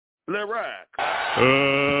Let rock. Let's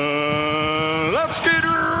get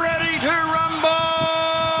ready to rumble!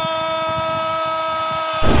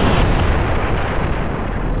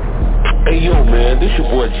 Hey yo man, this your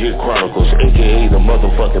boy G Chronicles, aka the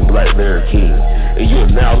motherfucking Black Larry King. And you're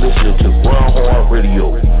now listening to GRINDHARD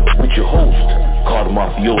Radio with your host, Carter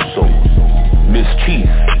Mafioso, Miss Chief,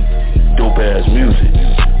 Dope Ass Music,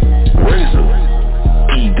 Razor,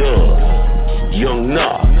 E-Dub, Young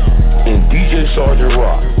Nah, and DJ Sergeant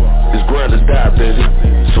Rock. It's grind or die, baby,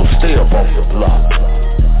 so stay up off the block.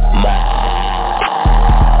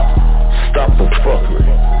 Stop the fuckery.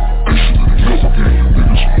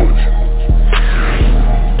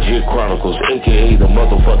 J Chronicles, aka the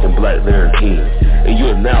motherfucking Black Larry King, and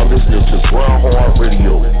you're now listening to GRINDHARD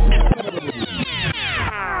Radio.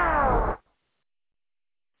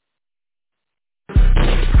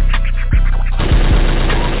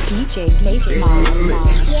 DJ Blaze Mom.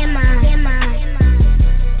 Yeah, Mom. Yeah, Mom.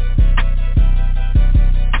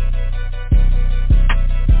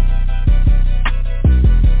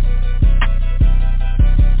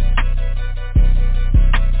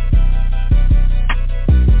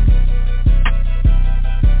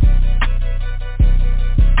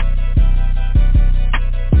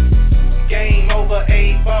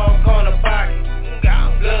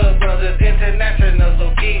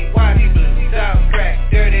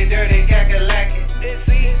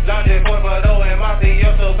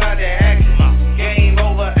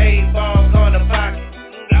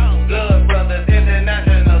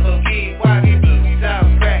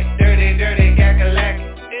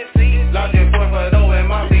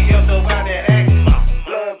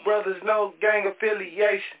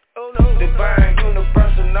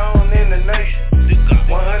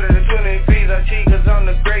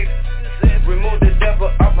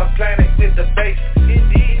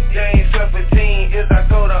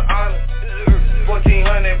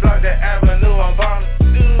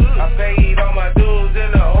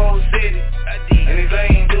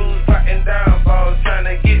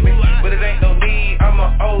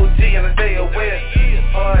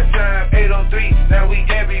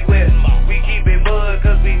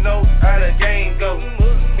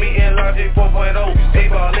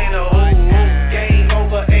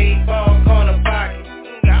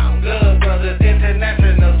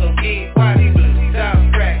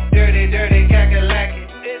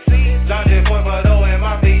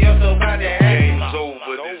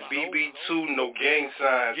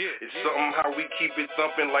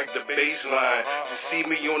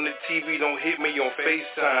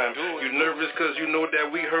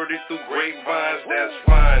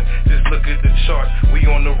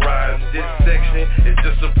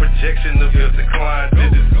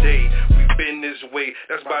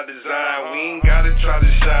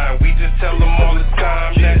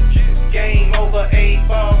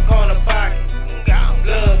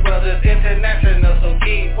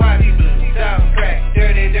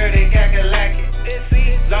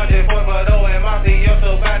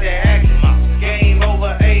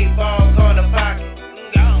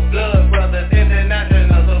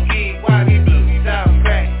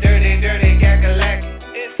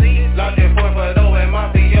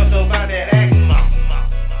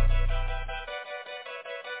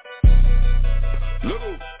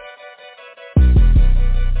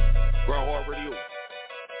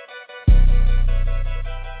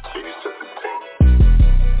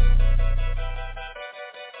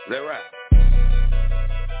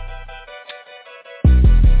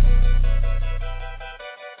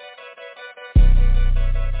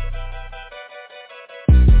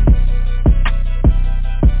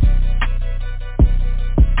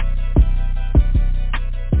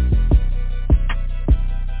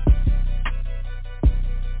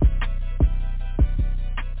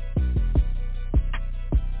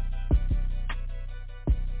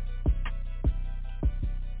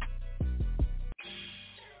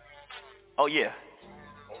 Oh yeah.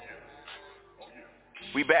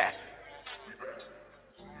 We back.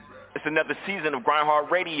 It's another season of GRINDHARD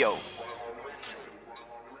Radio.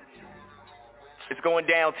 It's going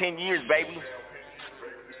down 10 years, baby.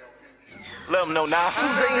 Let them know now.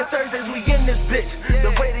 Tuesday and Thursdays we in this bitch. The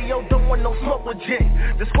radio don't want no smoke with Jit.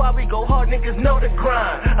 That's why we go hard, niggas know the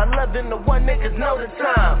grind. 11 to 1, niggas know the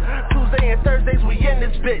time. Tuesday and Thursdays we in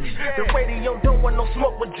this bitch. The radio don't want no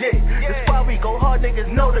smoke with Jit. That's why we go hard, niggas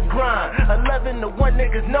know the grind. 11 to 1,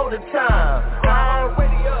 niggas know the time. GRINDHARD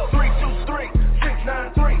Radio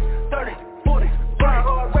 323-693-3040.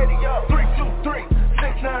 GRINDHARD Radio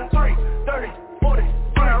 323-693-3040.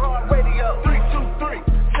 GRINDHARD Radio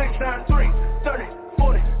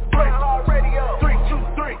 323-693-3040. GRINDHARD Radio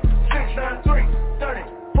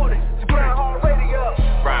 323-693-3040. GRINDHARD Radio.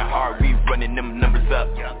 GRINDHARD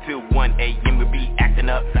a.m. we be acting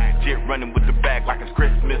up. Jit running with the bag like it's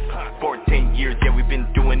Christmas. 14 years, yeah, we've been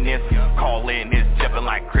doing this. Call in, it's jumping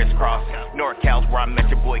like crisscross. NorCal's where I met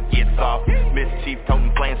your boy gets off. Mischief,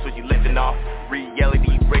 toting flames, so you lifting off.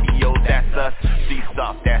 Reality radio, that's us. She's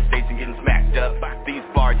off that station getting smacked up. These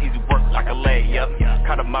bars easy work like a layup.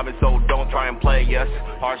 Caught a mobbing, so don't try and play us.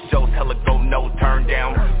 Our shows hella go, no turn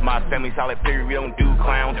down. My family solid, period, we don't do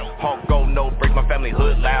clowns. Hawk go, no break, my family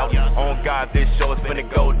hood loud. On God, this show is finna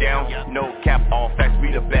go down. No cap, all facts,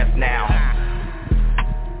 we the best now.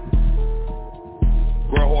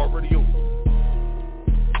 GRINDHARD Radio.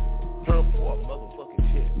 Turn up for a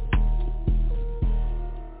motherfucking shit.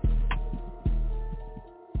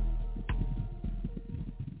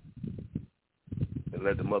 And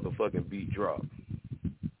let the motherfucking beat drop.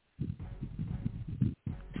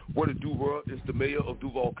 What it do, bro? It's the mayor of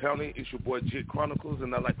Duval County. It's your boy Jit Chronicles,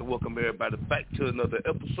 and I'd like to welcome everybody back to another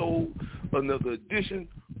episode, another edition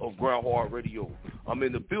of GRINDHARD Radio. I'm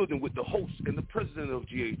in the building with the host and the president of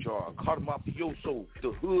GHR, Carter Mafioso,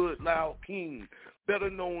 the Hood Loud King, better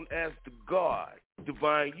known as the God,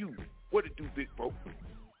 Divine You. What it do, big bro?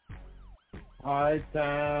 All right,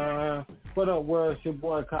 what up, world? It's your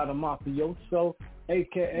boy Carter Mafioso,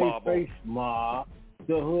 a.k.a. Face Mob,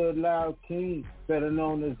 the Hood Loud King, better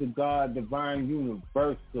known as the God Divine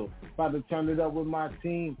Universal. About to turn it up with my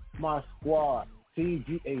team, my squad,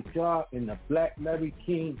 TGHR and the Black Larry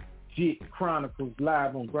King, Jit Chronicles,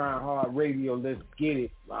 live on GRINDHARD Radio. Let's get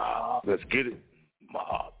it, Mob. Let's get it,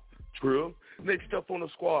 Mob. Trill. Next up on the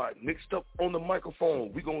squad, next up on the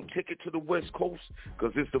microphone, we gonna take it to the West Coast,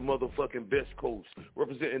 cause it's the motherfucking best coast.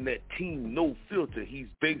 Representing that team, no filter, he's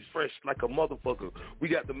baked fresh like a motherfucker. We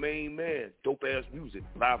got the main man, dope ass music,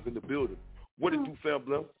 live in the building. What it do, fam,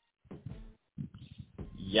 Blum?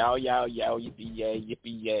 Yo, yippee yay,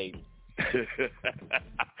 yippee yay.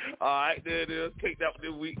 All right, there it is. Take that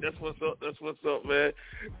this week. That's what's up, man.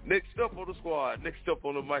 Next up on the squad, next up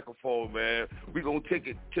on the microphone, man, we going to take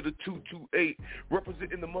it to the 228,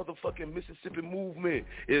 representing the motherfucking Mississippi movement.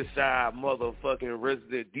 Inside motherfucking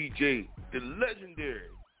resident DJ, the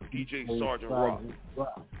legendary DJ Sergeant Rock.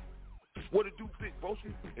 What it do, big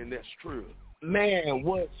broski? And that's true. Man,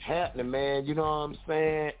 what's happening, man? You know what I'm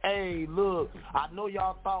saying? Hey, look, I know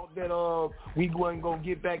y'all thought that we wasn't gonna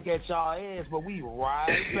get back at y'all ass, but we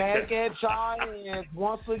right back at y'all ass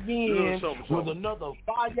once again with another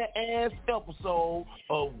fire-ass episode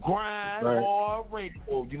of GRINDHARD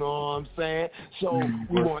Radio. You know what I'm saying? So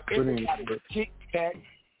we want everybody to kick back,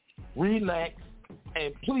 relax,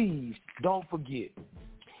 and please don't forget,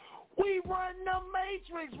 we run the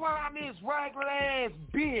Matrix around this regular-ass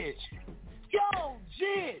bitch. Yo,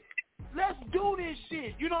 Jit, let's do this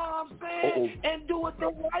shit, you know what I'm saying? And do it the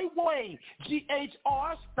right way,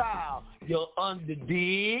 GHR style. You're under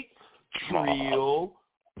dig, trill.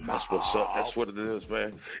 That's what's up. That's what it is,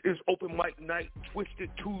 man. It's open mic night, Twisted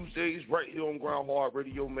Tuesdays, right here on GRINDHARD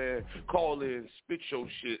Radio, man. Call in, spit your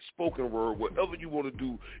shit, spoken word, whatever you want to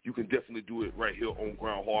do, you can definitely do it right here on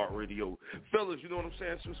GRINDHARD Radio. Fellas, you know what I'm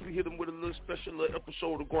saying? Since we hit them with a little special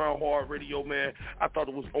episode of GRINDHARD Radio, man, I thought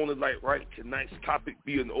it was only like right tonight's topic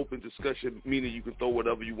be an open discussion, meaning you can throw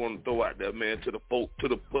whatever you want to throw out there, man, to the folk, to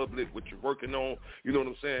the public, what you're working on, you know what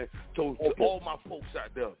I'm saying? So to all my folks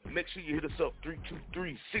out there, make sure you hit us up,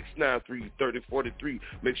 323-693-3043.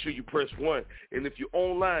 Make sure you press 1. And if you're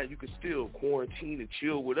online, you can still quarantine and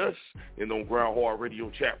chill with us and on GRINDHARD Radio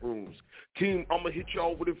chat rooms. Team, I'm going to hit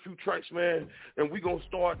y'all with a few tracks, man, and we're going to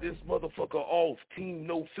start this motherfucker off Team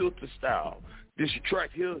No Filter style. This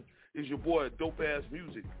track here is your boy Dope Ass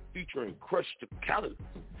Music featuring Crush the Calendar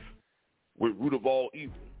with Root of All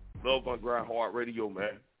Evil. Love on GRINDHARD Radio,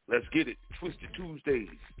 man. Let's get it. Twisted Tuesdays.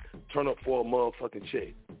 Turn up for a motherfucking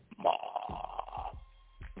check.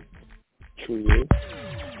 True.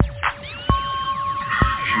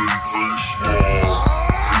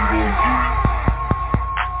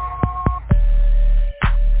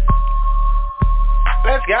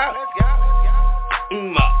 Let's go.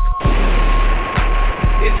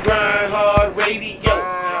 It's GRINDHARD Radio.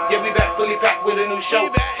 Yeah, we back fully packed with a new show.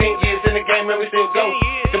 10 years in the game and we still go.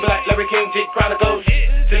 The Black Larry King, Jit Chronicles.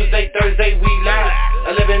 Tuesday, Thursday, we live.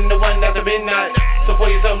 11 to 1 after midnight. So pour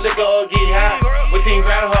you some liquor or get high. With Team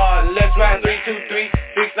GRINDHARD, let's ride.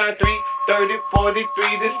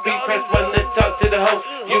 323-693-3043. This beat press 1 to talk to the host.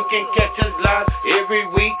 You can catch us live every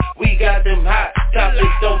week. We got them hot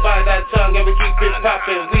topics. Don't bite our tongue and we keep it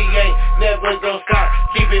poppin'. We ain't never gonna stop.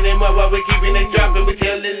 Keeping them up while we keeping it dropping. We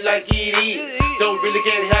tell it like it is. Don't really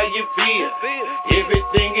care how you feel.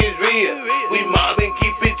 Everything is real. We mob and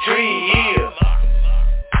keep it real.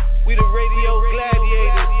 We the radio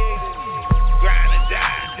gladiators. Grind and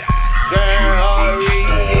die. GRINDHARD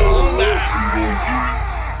Radio.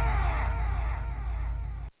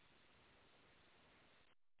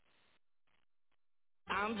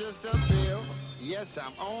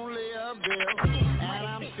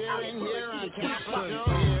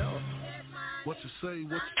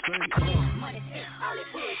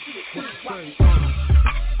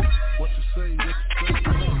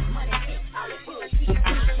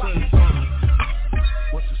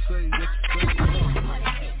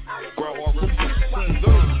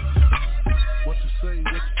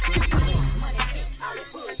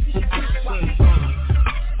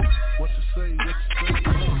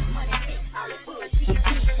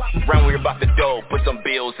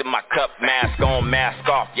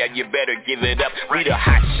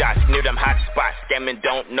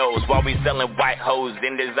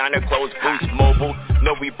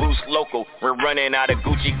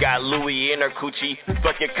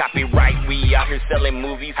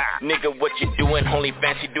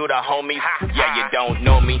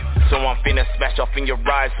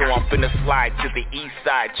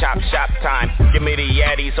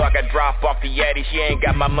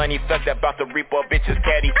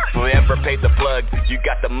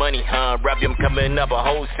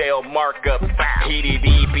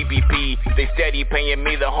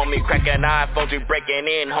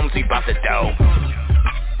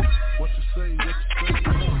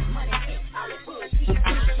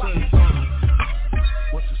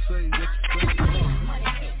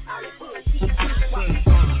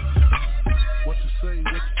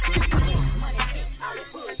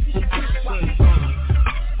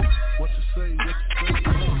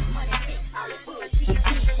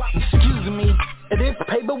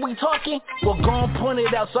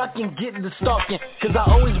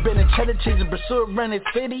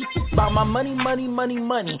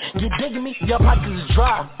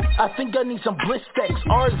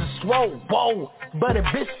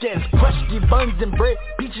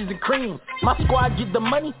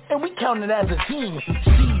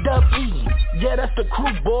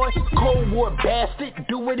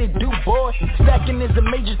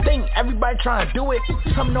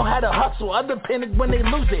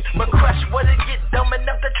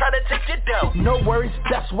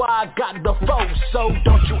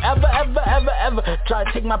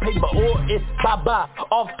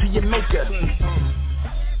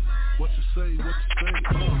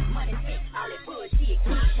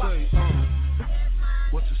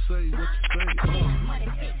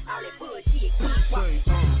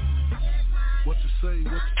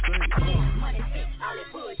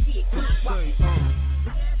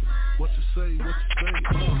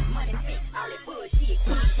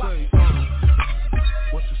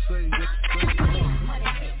 say, what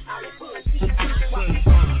you say?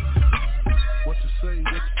 What you say,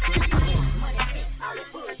 what you say?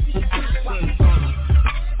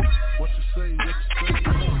 What you say, what you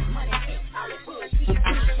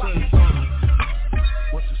say?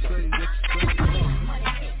 What you say, what you say?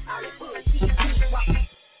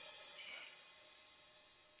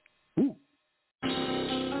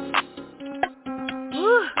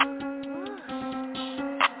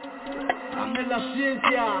 I'm in la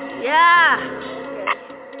ciencia. Yeah.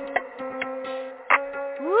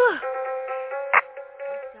 Woo.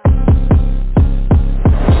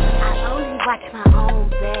 I only watch my own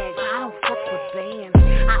bag. I don't fuck with bands.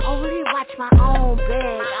 I only watch my own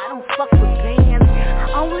bag. I don't fuck with bands. I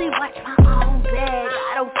only watch my own bag.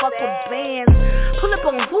 I don't fuck with bands. Pull up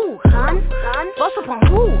on who, huh? Bust up on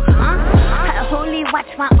who, huh? I only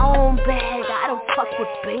watch my own bag. I don't fuck with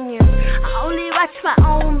bands. I only watch my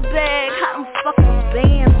own bag. I don't fuck with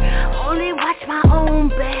bands. I only watch my own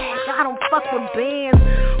bag. I don't fuck with bands.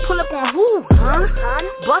 Pull up on who, huh?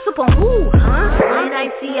 Bust up on who, huh? When I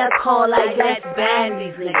see a call like that, ban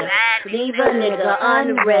these niggas. Leave a nigga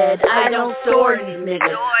unread. I don't store these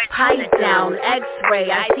niggas. Pipe down,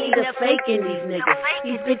 X-ray. I see the fake in these niggas.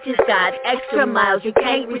 These bitches got extra miles. You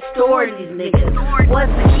can't restore these niggas.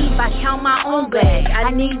 What's the key? I count my own bag.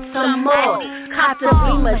 I need some more. Cop the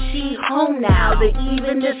Beamer, she home now to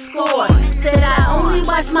even the score. Said I only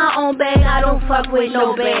watch my own bag. I don't fuck with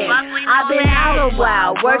no band. I've been out a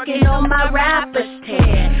while working on my rapper's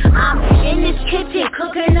tan. I'm in this kitchen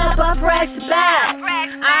cooking up a fresh bag.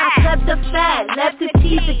 I cut the fat, left the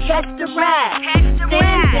teeth to catch the rat.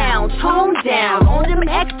 Stand down, tone down on them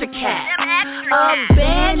extra cats. A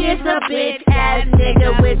band is a bitch ass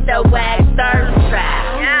nigga with the wax thirst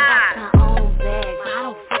trap.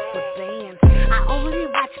 I only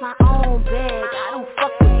watch my own bag. I don't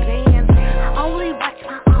fuck with bands. I only watch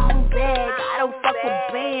my own bag. I don't fuck with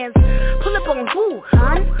bands. Pull up on who,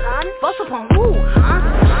 huh? Bust up on who, huh?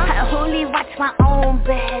 I only watch my own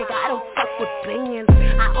bag. I don't fuck with bands.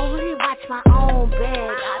 I only watch my own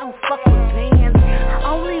bag. I don't fuck with bands. I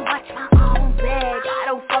only watch my own bag. I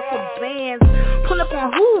don't fuck with bands. Pull up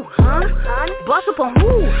on who, on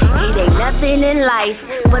who? It ain't nothing in life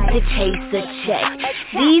but to chase a check.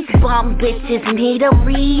 These bum bitches need a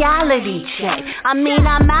reality check. I mean,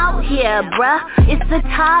 I'm out here, bruh. It's the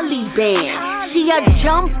Taliban. She a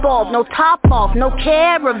jump off, no top off, no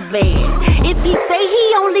caravan. If he say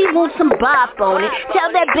he only wants some bop on it,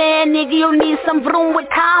 tell that band nigga you'll need some room with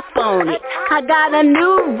top on it. I got a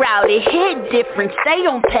new route, it hit different, stay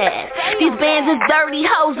on path. These bands is dirty,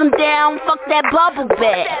 hose them down, fuck that bubble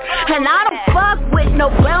bath. And I don't fuck with no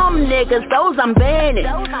bum niggas, those I'm banning.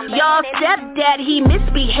 Y'all stepdad, he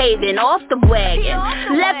misbehaving off the wagon.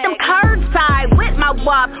 Left them curbside with my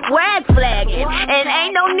wop, rag flagging. And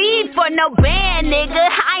ain't no need for no band, nigga,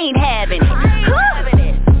 I ain't having it.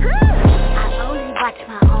 I only watch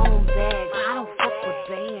my own bag, I don't fuck with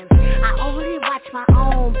bands. I only watch my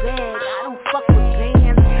own bag, I don't fuck with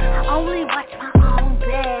bands. I only watch my own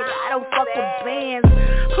bag, I don't fuck with bands.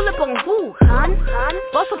 Pull up on who, hun?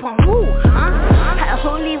 Bust up on who, huh? I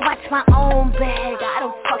only watch my own bag, I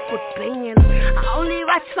don't fuck with bands. I only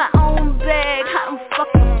watch my own bag, I don't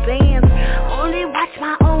fuck with bands. I only watch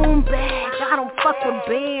my own bag, I don't fuck with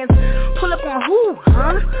bands. Pull up on who,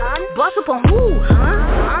 huh? Bust up on who,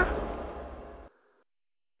 huh?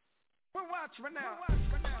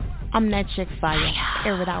 I'm that chick fire.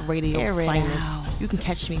 Air It Out Radio fire. You can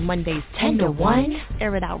catch me Mondays 10 to 1.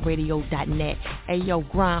 airitoutradio.net. Hey yo,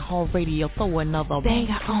 Grindhard Radio, throw another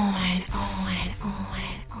banger on.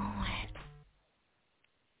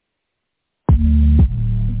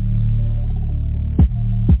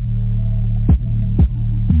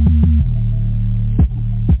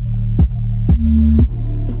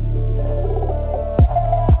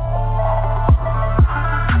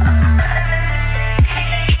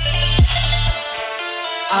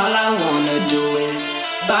 All I wanna do is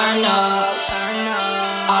burn up.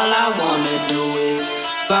 All I wanna do is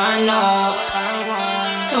burn up.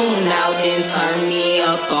 Tune out and turn me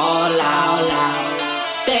up all out.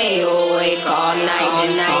 Stay awake all night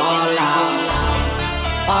and all out.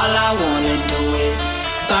 All I wanna do is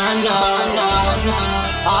burn up.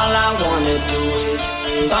 All I wanna do is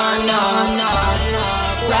burn up.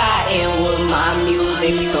 Riding with my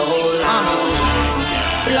music so loud.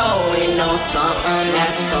 Blowing on something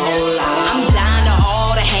that's so loud. I'm down to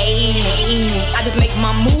all the hate. I just make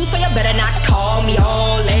my moves, so you better not call me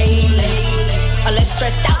all late. A little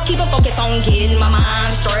stressed out, keep a focus on getting my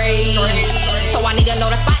mind straight. So I need to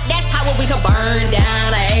know the spot, that's how we could burn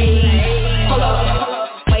down, hey. Hold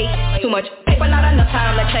up, wait, too much paper, not enough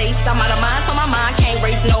time to chase. I'm out of mind, so my mind can't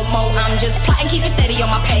race no more. I'm just plotting, keep it steady on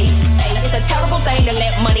my pace. It's a terrible thing to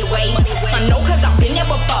let money wait. I know cause I've been there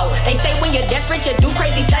before. They say when you're desperate you do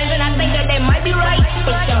crazy things, and I think that they might be right,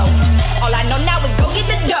 for sure. All I know now is go get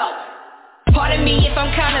the dough. Pardon me if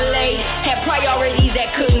I'm kinda late. Had priorities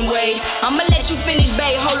that couldn't wait. I'ma let you finish,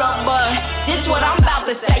 babe, hold up, but this what I'm about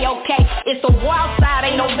to say, okay? It's a war outside,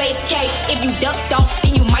 ain't no vacate. If you ducked off,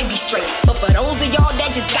 then you might be straight. But for those of y'all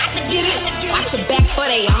that just got to get it, watch your back for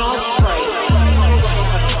they all spray.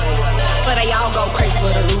 But they all go crazy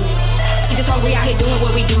for the loot. We just hungry out here doing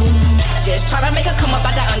what we do. Just try to make a come up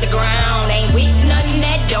out the underground. Ain't with nothing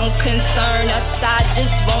that don't concern us. I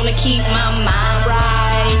just wanna keep my mind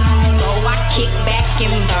right. So I kick back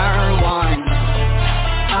and burn one.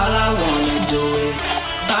 All I wanna do is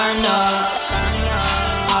burn up.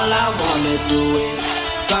 All I wanna do is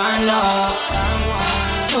burn up.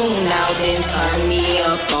 Tune out and turn me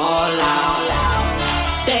up all out.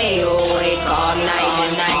 Stay awake all night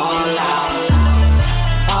and all out.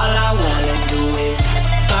 All I wanna do is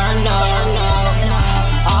burn up.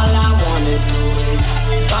 All I wanna do is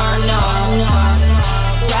burn up.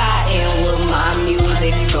 Riding with my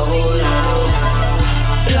music so loud.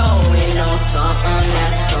 Blowing on something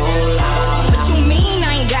that's so loud. What you mean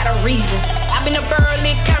I ain't got a reason? I've been up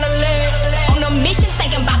early, kinda late. On a mission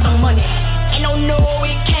thinking about the money. And don't know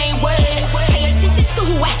it can't wait. Pay attention to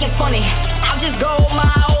who acting funny. I'll just go my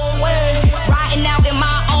own way. Riding out in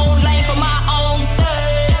my own lane for my own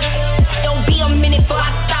sake. Don't be a minute before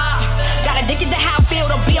I stop. Got addicted to how I feel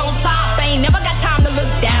to be on top. I ain't never got time to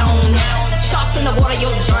look down. Sharks in the water,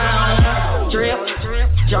 you'll drown. Drip,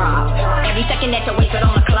 drop. Every second that you're wasted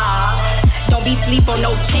on the clock. Don't be sleep on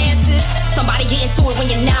no chances. Somebody get into it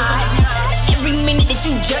when you're not. Every minute that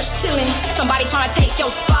you just chillin', somebody tryna take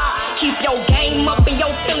your spot. Keep your game up and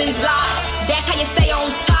your feelings locked. That's how you stay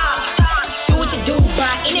on top. Do what you do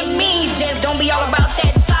by any means. Just don't be all about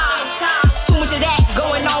that top. Too much of that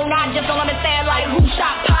going on. I just don't understand like who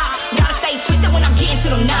shot pop. Gotta stay twisted when I'm getting to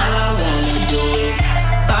them now. All I wanna do is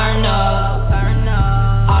burn up.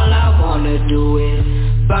 All I wanna do is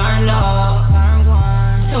burn up.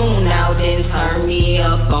 Tune out and turn me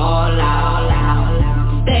up all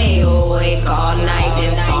out. Stay awake all night.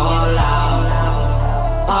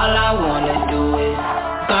 I wanna do is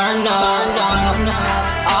burn up.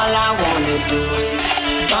 All I wanna do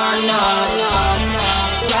is burn up.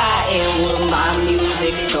 Riding with my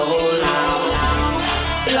music so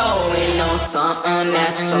loud, blowing on something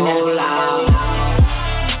that's so loud.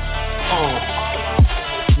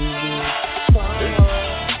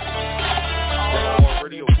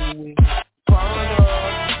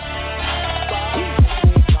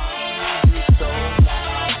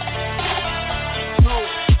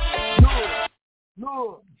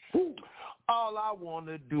 All I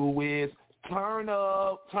wanna do is turn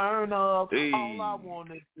up. Hey. All I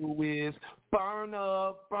wanna do is burn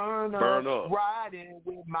up. Riding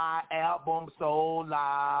with my album so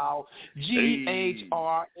loud.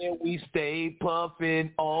 GHR and we stay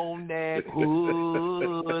puffing on that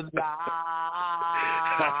hood loud.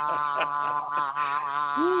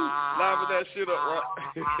 Live that shit up, right?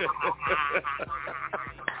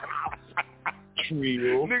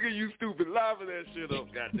 Nigga, you stupid. Live that shit up,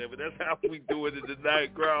 goddammit. That's how we doing it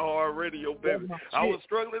tonight. GRINDHARD Radio, baby. I was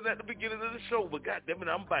struggling at the beginning of the show, but goddammit,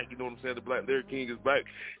 I'm back. You know what I'm saying? The Black Lyric King is back.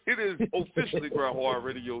 It is officially GRINDHARD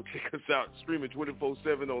Radio. Check us out, streaming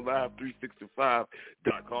 24/7 on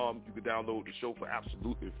live365.com. You can download the show for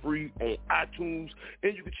absolutely free on iTunes,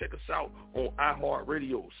 and you can check us out on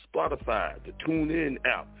iHeartRadio, Spotify, the Tune In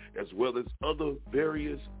app, as well as other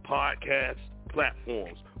various podcast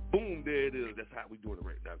platforms. Boom, there it is. That's how we doing it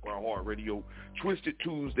right now. GRINDHARD Radio, Twisted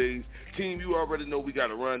Tuesdays. Team, you already know we got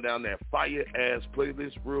to run down that fire-ass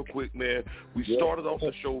playlist real quick, man. We started off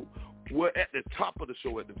the show. We're at the top of the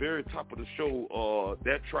show, at the very top of the show,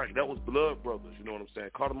 that track, that was Blood Brothers, you know what I'm saying?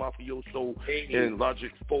 Carter Mafioso and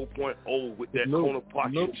Logic 4.0 with that corner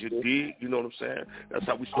pocket, you dig? You know what I'm saying? That's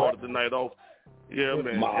how we started the night off. Yeah,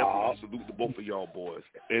 man. Definitely salute to both of y'all boys.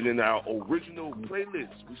 And in our original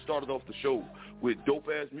playlist, we started off the show with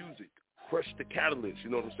dope-ass music, Crush the Catalyst, you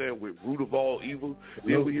know what I'm saying, with Root of All Evil.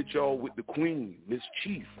 Then we hit y'all with the Queen, Miss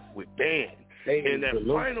Chief, with Band. And that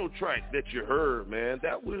final track that you heard, man,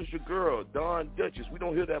 that was your girl, Dawn Duchess. We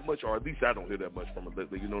don't hear that much, or at least I don't hear that much from her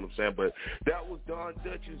lately, you know what I'm saying? But that was Dawn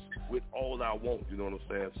Duchess with All I Want, you know what I'm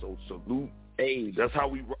saying? So salute. Hey, that's how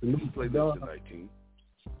we play this tonight, team.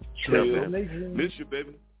 Yeah, man. Miss you,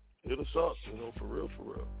 baby. Hit us up, you know, for real.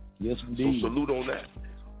 Yes, indeed. So salute on that.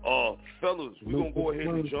 Fellas, we're going to go ahead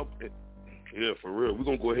and jump in. Yeah, for real. We're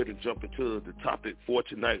going to go ahead and jump into the topic for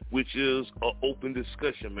tonight, which is an open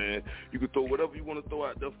discussion, man. You can throw whatever you want to throw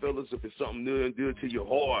out there, fellas, if it's something near and dear to your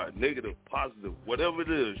heart, negative, positive, whatever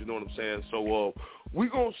it is, you know what I'm saying? So we're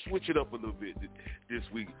going to switch it up a little bit this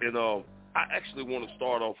week. And I actually want to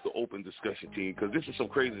start off the open discussion, team, because this is some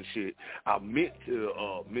crazy shit. I meant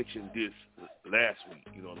to mention this last week,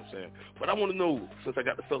 you know what I'm saying? But I want to know, since I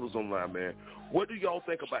got the fellas online, man, what do y'all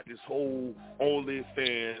think about this whole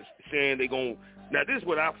OnlyFans saying they going to, now this is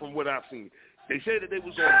from what I've seen. They said that they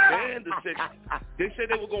was going to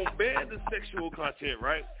ban the sexual content,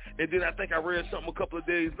 right? And then I think I read something a couple of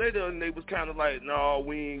days later, and they was kind of like, no,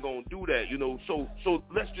 we ain't going to do that, you know? So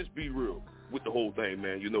let's just be real with the whole thing,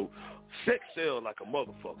 man, you know? Sex sell like a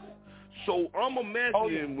motherfucker. So I'm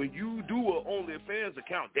imagining when you do an OnlyFans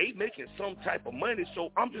account, they making some type of money.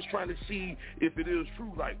 So I'm just trying to see if it is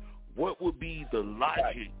true. Like, what would be the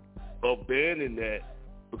logic of banning that?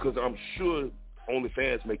 Because I'm sure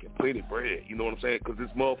OnlyFans making plenty of bread. You know what I'm saying? Because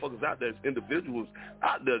there's motherfuckers out there, there's individuals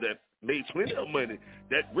out there that made plenty of money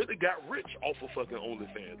that really got rich off of fucking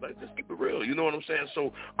OnlyFans. Like, just keep it real. You know what I'm saying?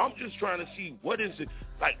 So I'm just trying to see what is it.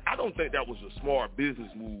 Like, I don't think that was a smart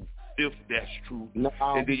business move. If that's true, and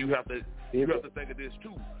then you have to think of this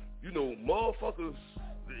too. You know, motherfuckers,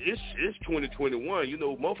 it's 2021. You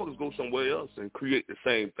know, motherfuckers go somewhere else and create the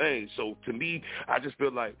same thing. So to me, I just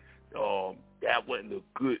feel like that wasn't a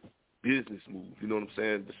good business move. You know what I'm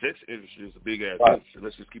saying? The sex industry is a big ass business. And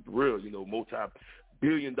let's just keep it real. You know,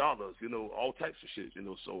 multi-billion dollars. You know, all types of shit. You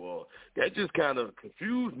know, so that just kind of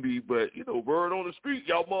confused me. But you know, word on the street,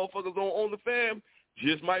 y'all motherfuckers on OnlyFans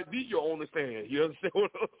just might be your only fan. You understand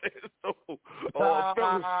what I'm saying? So, fellas,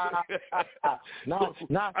 I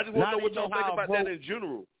just want to know what y'all think about that in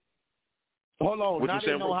general. Hold on. Now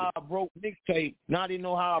they know how a broke mixtape. Now they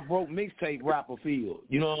know how a broke mixtape rapper feel.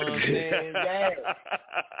 You know what I'm saying?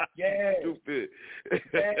 Yeah. Stupid.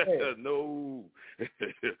 Yeah. No.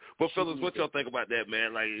 But fellas, what y'all think about that,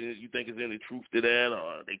 man? Like, you think there's any truth to that,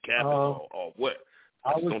 or they capping, or what?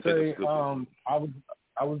 I would say I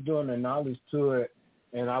was doing the knowledge to it,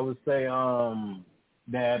 and I would say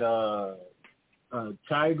that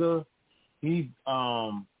Tyga, he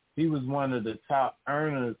was one of the top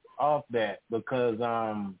earners off that because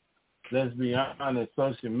let's be honest,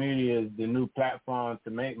 social media is the new platform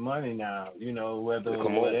to make money now. You know,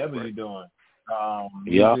 whatever you're doing.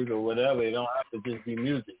 music or whatever. It don't have to just be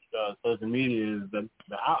music. Social media is the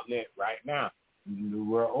outlet right now in the new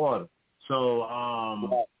world order. So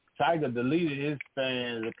Tiger deleted his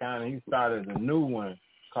fans account and he started a new one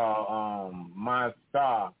called My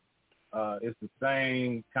Star. It's the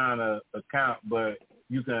same kind of account, but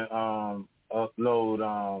you can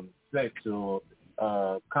upload sexual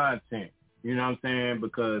content. You know what I'm saying?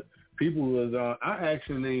 Because people was I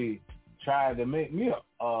actually tried to make me a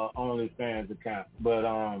OnlyFans account, but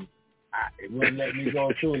it wouldn't let me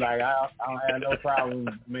go through. Like I don't have no problem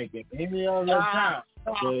making any other account,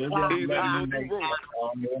 so it wouldn't let me make an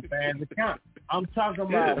OnlyFans account. I'm talking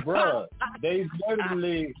about, bruh. They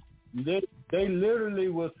literally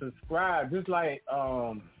will subscribe, just like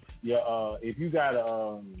if you got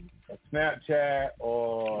a Snapchat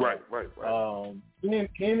or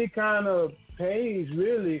any kind of page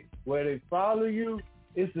really where they follow you,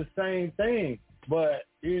 it's the same thing. But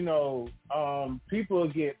people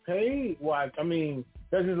get paid.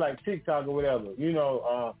 That's just like TikTok or whatever,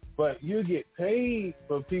 but you get paid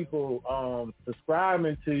for people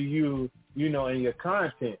subscribing to you, and your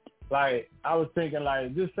content. Like I was thinking,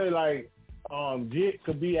 like just say like Jit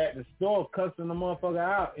could be at the store cussing the motherfucker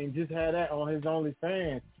out and just have that on his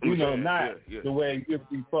OnlyFans. Not the way you'd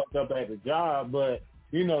be fucked up at the job, but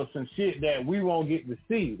some shit that we won't get to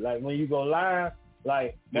see. Like when you go live,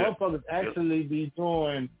 like motherfuckers actually be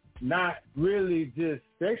doing not really just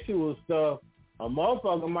sexual stuff. A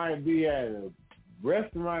motherfucker might be at a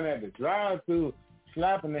restaurant at the drive-thru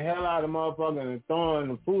slapping the hell out of the motherfucker and throwing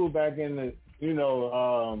the food back in the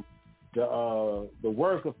the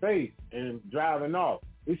worker face and driving off.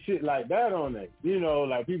 It's shit like that on there.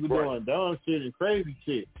 Like people doing dumb shit and crazy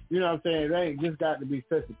shit. You know what I'm saying? It ain't just got to be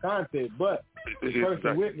sexual content, but the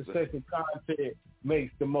person with the sexual content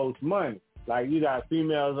makes the most money. Like you got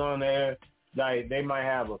females on there, like they might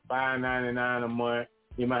have a $5.99 a month,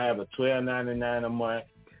 you might have a $12.99 a month.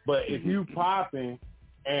 But if you popping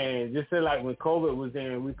and just say like when COVID was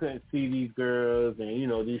in, we couldn't see these girls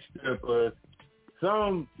and these strippers.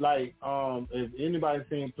 Some like if anybody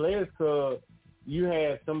seen Players Club, you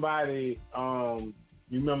had somebody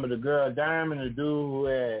you remember the girl Diamond, the dude who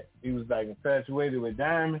he was like infatuated with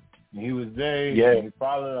Diamond and he was there and he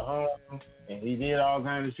followed her home and he did all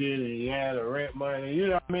kinds of shit and he had a rent money, he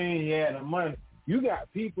had the money. You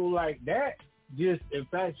got people like that just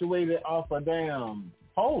infatuated off a damn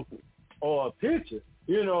post or a picture,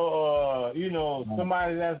 or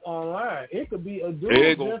somebody that's online. It could be a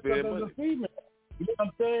dude just as a female. You know what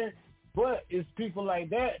I'm saying? But it's people like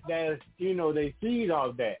that that's, they feed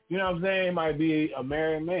off that. You know what I'm saying? It might be a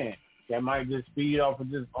married man that might just feed off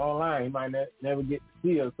of just online. He might never get to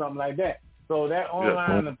see or something like that. So that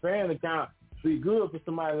online fan account be good for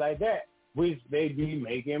somebody like that, which they be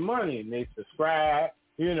making money and they subscribe,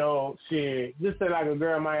 shit. Just say like a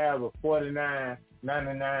girl might have a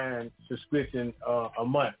 $49.99 subscription a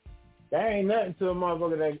month. That ain't nothing to a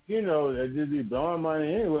motherfucker that, that just be blowing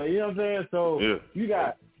money anyway. You know what I'm saying? So you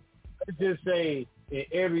got, let's just say in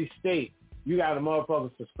every state, you got a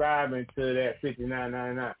motherfucker subscribing to that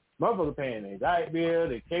 $59.99. Motherfucker paying their light bill,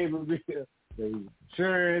 their cable bill, their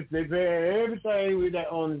insurance, they pay everything with that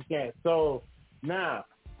on this account. So now,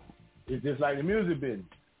 it's just like the music business.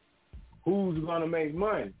 Who's going to make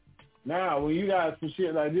money? Now, when you got some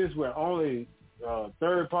shit like this where only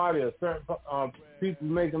third party or certain people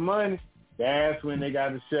making money, that's when they got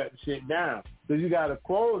to shut the shit down. Because you got a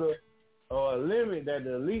quota or a limit that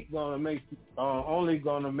the elite going to make, only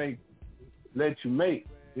going to let you make.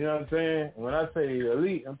 You know what I'm saying? When I say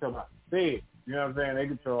elite, I'm talking about Fed. You know what I'm saying? They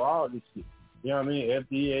control all this shit. You know what I mean?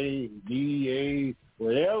 FDA, DEA,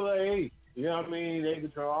 whatever. You know what I mean? They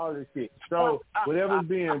control all this shit. So whatever's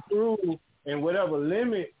being approved and whatever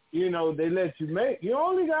limit, they let you make. You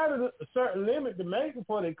only got a certain limit to make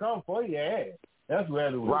before they come for your ass. That's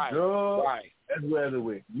whether with drugs, that's whether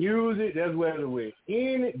with music, that's whether with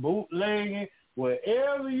any bootlegging,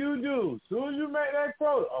 whatever you do. As soon as you make that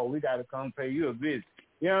quota, we got to come pay you a visit.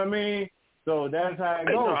 You know what I mean? So that's how it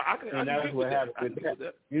goes. And that's what happened with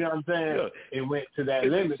that. You know what I'm saying? Yeah. It went to that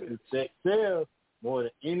limit to set sales more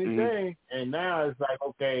than anything. And now it's like,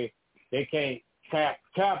 okay, they can't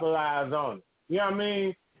capitalize on it. You know what I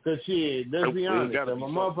mean? Because shit, let's be honest. If a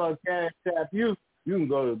motherfucker cash tap you, you can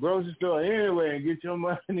go to the grocery store anyway and get your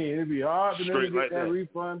money, and it'd be hard for them to get that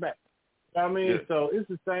refund back. You know what I mean? So it's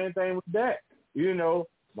the same thing with that.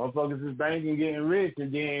 Motherfuckers is banking getting rich,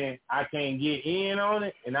 and then I can't get in on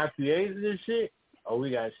it, and I created this shit.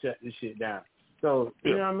 We got to shut this shit down. So,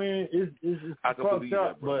 you know what I mean? It's fucked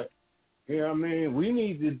up, but, you know what I mean? We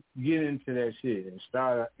need to get into that shit and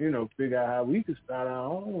start, figure out how we can start our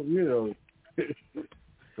own,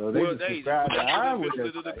 So they well, just subscribe to our website.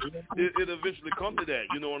 It'll eventually come to that.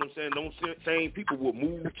 You know what I'm saying? Those same people will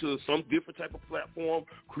move to some different type of platform,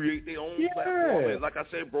 create their own platform. And like I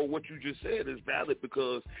said, bro, what you just said is valid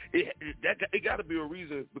because it got to be a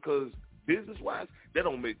reason because business-wise, that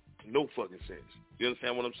don't make no fucking sense. You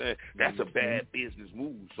understand what I'm saying? That's a bad business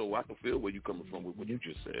move. So I can feel where you're coming from with what you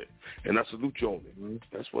just said. And I salute you on it.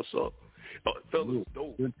 That's what's up. Fellas,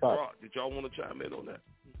 did y'all want to chime in on that?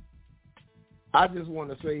 I just want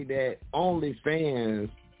to say that OnlyFans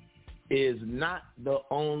is not the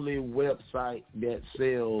only website that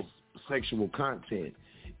sells sexual content.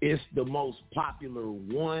 It's the most popular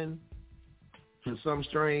one for some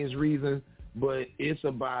strange reason, but it's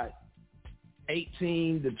about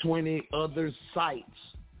 18 to 20 other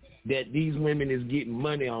sites that these women is getting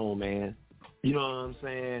money on, man. You know what I'm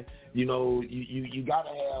saying? You know, you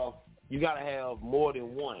gotta have more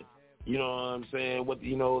than one. You know what I'm saying?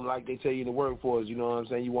 Like they tell you to work for us, you know what I'm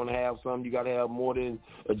saying? You want to have something, you got to have more than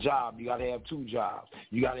a job. You got to have 2 jobs.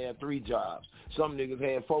 You got to have 3 jobs. Some niggas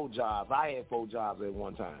had 4 jobs. I had 4 jobs at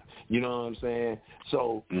one time. You know what I'm saying?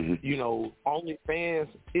 So, you know, OnlyFans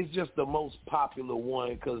is just the most popular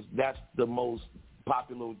one because that's the most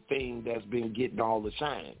popular thing that's been getting all the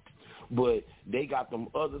shine. But they got them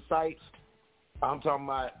other sites. I'm talking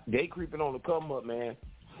about they creeping on the come up, man.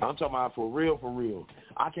 I'm talking about for real.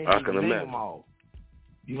 I can't even name them all.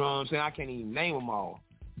 You know what I'm saying? I can't even name them all.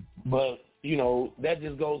 But, you know, that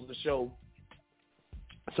just goes to show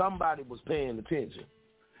somebody was paying attention.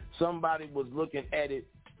 Somebody was looking at it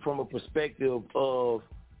from a perspective of,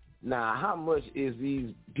 now, how much is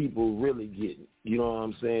these people really getting? You know what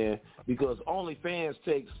I'm saying? Because OnlyFans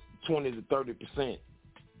takes 20 to 30%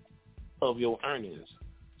 of your earnings.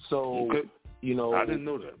 So, you know. I didn't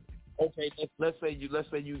know that. Okay, let's say you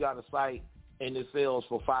got a site and it sells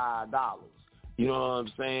for $5. You know what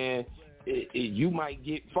I'm saying? You might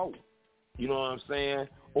get 4. You know what I'm saying?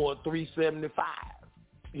 Or $3.75.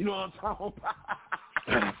 You know what I'm talking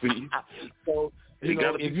about? So you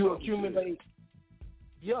know, if you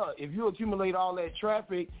accumulate all that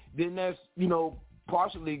traffic, then that's, you know,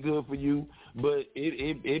 partially good for you. But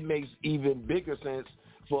it makes even bigger sense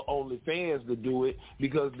for OnlyFans to do it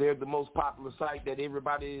because they're the most popular site that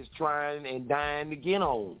everybody is trying and dying to get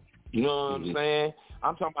on. You know what I'm saying?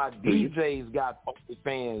 I'm talking about DJs got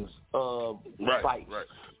OnlyFans sites.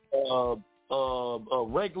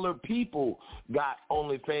 Regular people got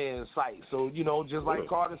OnlyFans sites. So, you know, just like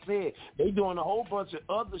Carter said, they doing a whole bunch of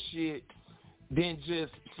other shit than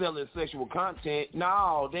just selling sexual content.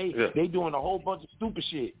 No, they doing a whole bunch of stupid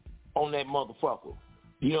shit on that motherfucker.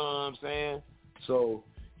 You know what I'm saying? So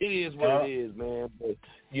it is what it is, man. But,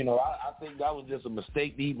 you know, I think that was just a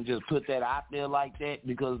mistake to even just put that out there like that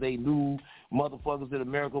because they knew motherfuckers in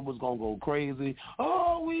America was going to go crazy.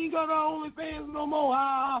 Oh, we ain't got our OnlyFans no more.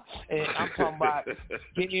 And I'm talking about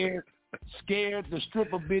scared the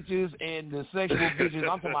stripper bitches and the sexual bitches.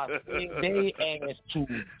 I'm talking about scared they ass to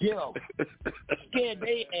death. Scared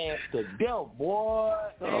they ass to death, boy.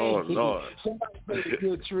 Oh, Lord. Somebody played a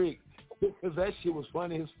good trick. Because that shit was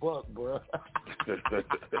funny as fuck, bro.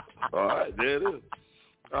 All right, there it is.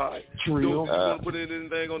 All right. True. You want to put in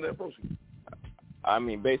anything on that, proceed? I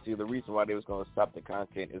mean, basically, the reason why they was going to stop the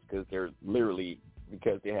content is because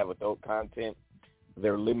because they have adult content,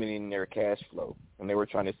 they're limiting their cash flow. And they were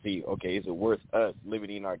trying to see, okay, is it worth us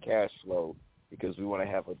limiting our cash flow because we want to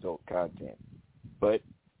have adult content? But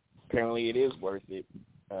apparently it is worth it,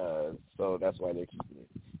 so that's why they're keeping it.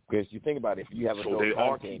 Because you think about it, if you have adult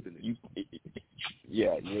content,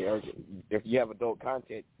 if you have adult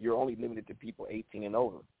content, you're only limited to people 18 and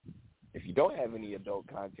over. If you don't have any adult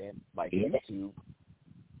content, like YouTube,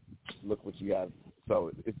 look what you have.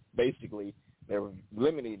 So it's basically they're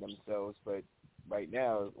limiting themselves, but right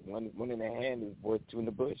now, one in the hand is worth 2 in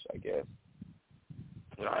the bush, I guess.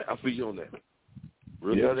 All right, I feel you on that.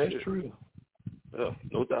 Really that's true. Yeah,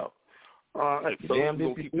 no doubt. All right, so we're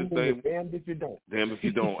going to keep this thing. Damned if you don't. Damn if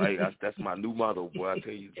you don't. Hey, that's my new motto, boy. I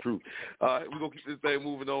tell you the truth. All right, we're going to keep this thing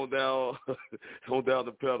moving on down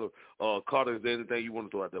the pedal. Carter, is there anything you want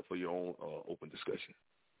to throw out there for your own open discussion?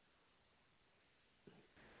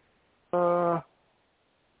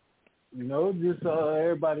 You know, just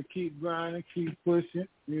everybody keep grinding, keep pushing.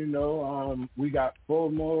 You know, we got 4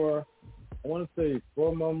 more months to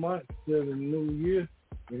the new year.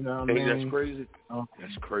 You know what I mean? That's crazy.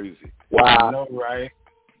 That's crazy. Wow. I know, right?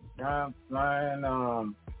 Time flying.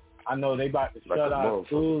 I know they about to shut our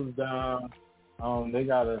schools down. They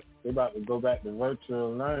about to go back to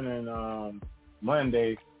virtual learning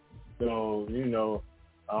Monday. So, you know,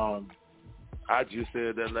 I just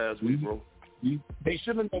said that last week, bro. They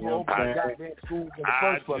should have never opened the goddamn schools in the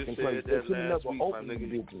first fucking place. They should have never opened the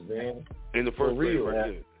bitches, man. In the first place, right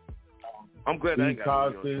there. I'm glad I ain't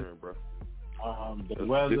got no turn, bro. The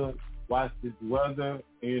weather, watch this weather.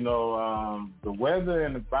 You know, the weather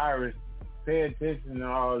and the virus. Pay attention to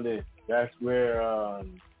all this. That's where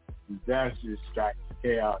disaster strikes,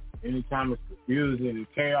 chaos. Anytime it's confusing and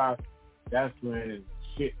chaos, that's when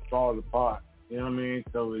shit falls apart. You know what I mean?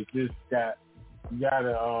 So it's just that you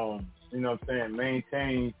gotta, you know what I'm saying,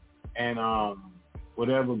 maintain and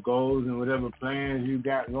whatever goals and whatever plans you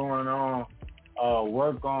got going on,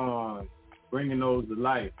 work on bringing those to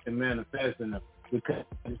life and manifesting them. Because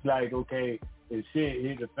it's like, okay, if shit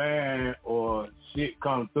hit the fan or shit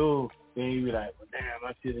come through, then you be like, well, damn,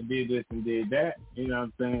 I should have did this and did that. You know what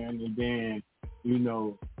I'm saying? And then, you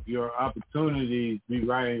know, your opportunities be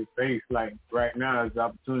right in your face. Like right now, it's an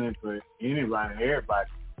opportunity for anybody, everybody.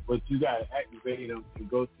 But you got to activate them to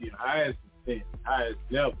go to your highest extent, highest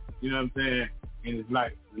level. You know what I'm saying? And it's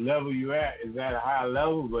like the level you at is at a high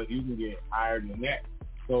level, but you can get higher than that.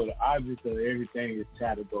 So the object of everything is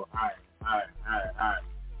try to go higher,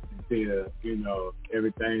 until, you know,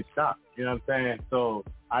 everything stops. You know what I'm saying? So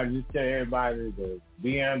I just tell everybody to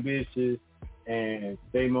be ambitious and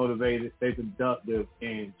stay motivated, stay productive,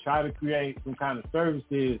 and try to create some kind of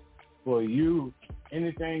services for you.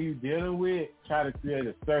 Anything you're dealing with, try to create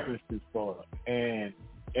a services for it.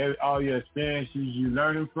 And all your experiences you're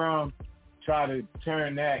learning from, try to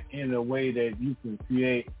turn that in a way that you can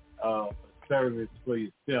create a service for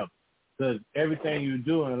yourself. Because everything you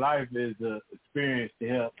do in life is an experience to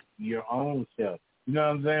help your own self. You know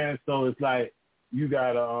what I'm saying? So it's like you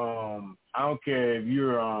gotta, I don't care if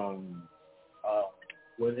you're,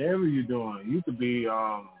 whatever you're doing, you could be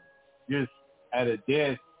just at a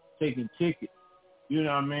desk taking tickets. You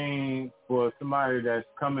know what I mean? For somebody that's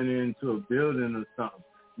coming into a building or something,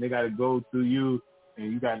 they got to go through you,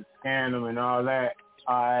 and you got to scan them and all that.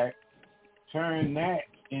 All right, turn that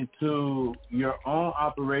into your own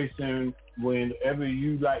operation. Whenever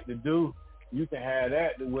you like to do, you can have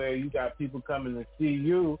that to where you got people coming to see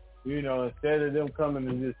you. You know, instead of them coming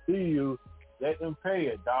to just see you, let them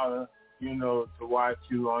pay $1, you know, to watch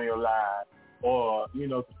you on your live, or you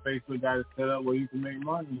know, Facebook got it set up where you can make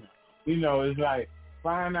money. You know, it's like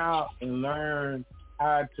find out and learn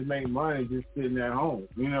how to make money just sitting at home.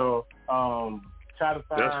 You know, try to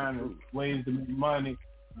find ways to make money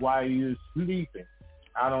while you're sleeping.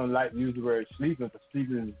 I don't like to use the word sleeping, because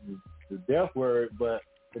sleeping is the death word, but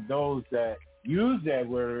for those that use that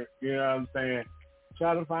word, you know what I'm saying,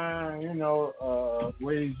 try to find, you know,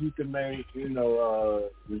 ways you can make, you know,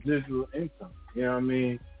 residual income. You know what I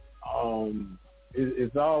mean?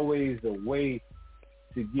 It's always a way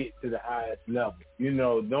to get to the highest level. You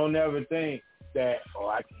know, don't ever think that, oh,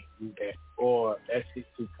 I can't do that, or that shit's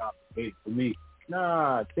too complicated for me.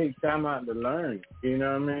 Nah, take time out to learn. You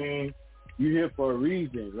know what I mean? You're here for a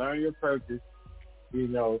reason. Learn your purpose. You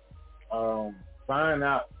know, find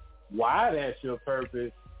out why that's your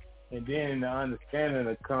purpose, and then the understanding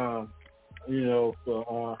will come, you know,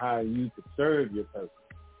 on how you can serve your purpose.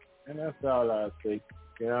 And that's all I say.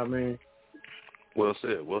 You know what I mean? Well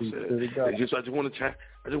said. Well said. I just want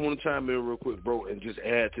to chime in real quick, bro, and just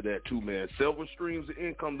add to that too, man. Several streams of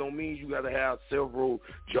income don't mean you got to have several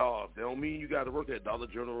jobs. They don't mean you got to work at Dollar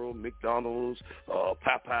General, McDonald's,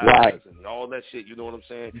 Popeyes, and all that shit. You know what I'm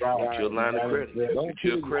saying? Get your line of credit. Get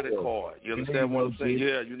your credit card. You understand what I'm saying?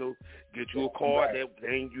 Yeah, you know, get you a card that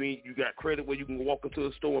you got credit where you can walk into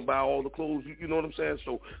a store and buy all the clothes. You know what I'm saying?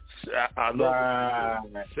 So I love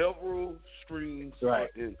several streams of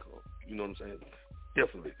income. You know what I'm saying?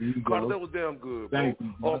 Definitely. Carter, that was damn good, bro. Thank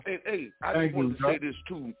you, bro. And hey, I just wanted to say this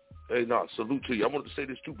too. Hey, salute to you. I wanted to say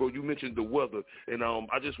this too, bro. You mentioned the weather, and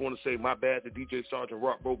I just want to say my bad to DJ Sergeant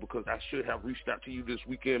Rock, bro, because I should have reached out to you this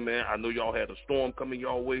weekend, man. I know y'all had a storm coming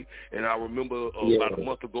y'all way, and I remember about a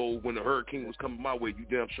month ago when the hurricane was coming my way, you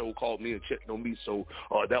damn sure called me and checked on me. So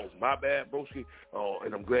that was my bad, broski,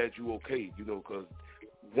 and I'm glad you okay, you know, because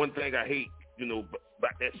one thing I hate, you know,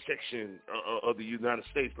 about that section of the United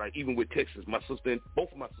States, like even with Texas,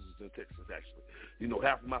 both of my sisters in Texas, actually. You know,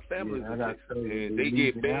 half of my family is in Texas, and they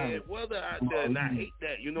get bad weather out there, and I hate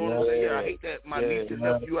that. You know what I'm saying? I hate that my niece and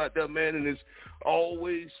nephew out there, man, and it's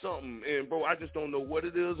always something. And, bro, I just don't know what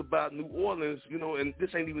it is about New Orleans, you know, and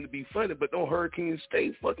this ain't even to be funny, but don't hurricanes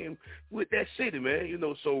stay fucking with that city, man, you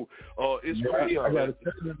know, so it's crazy.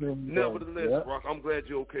 Nevertheless, Rock, I'm glad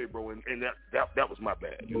you're okay, bro, and that was my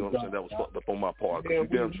bad. You know what I'm saying? That was fucked up on my part. Yeah,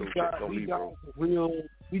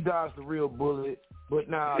 we dodged the real bullet, but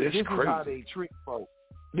now this is how they trick folks.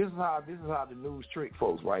 This is how the news trick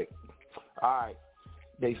folks, right? All right.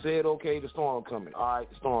 They said, okay, the storm coming. All right,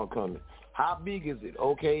 the storm coming. How big is it?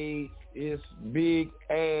 Okay, it's big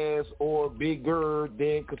as or bigger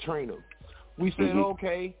than Katrina. We said,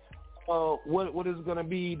 okay, what is going to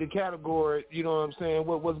be the category? You know what I'm saying?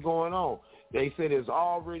 What's going on? They said it's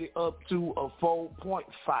already up to a 4.5.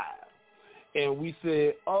 And we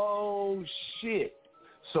said, oh, shit.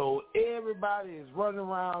 So everybody is running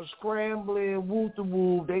around scrambling,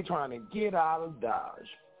 woo-to-woo. They trying to get out of Dodge.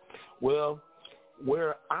 Well,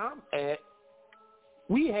 where I'm at,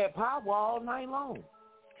 we had power all night long.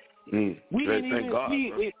 We didn't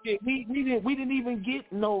even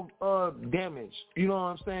get no damage. You know what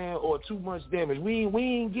I'm saying? Or too much damage. We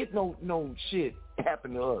ain't get no shit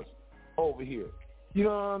happen to us over here. You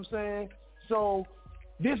know what I'm saying? So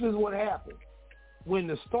this is what happened. When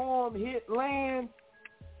the storm hit land,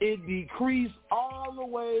 it decreased all the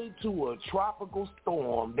way to a tropical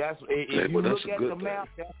storm. If you look at the map,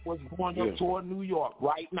 that's what's going up toward New York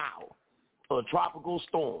right now. A tropical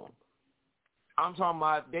storm. I'm talking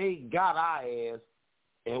about they got our ass,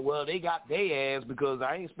 and well, they got their ass because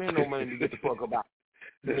I ain't spending no money to get the fuck about.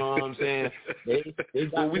 You know what I'm saying? They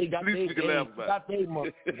got their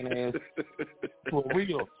motherfucking ass for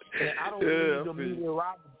real. And I don't need the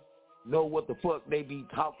meteorologists know what the fuck they be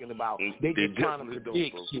talking about. They just trying to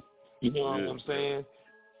predict shit. You know what I'm saying?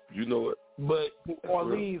 You know it. But New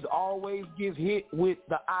Orleans always gets hit with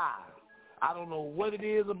the eye. I don't know what it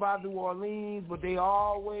is about New Orleans, but they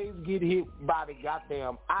always get hit by the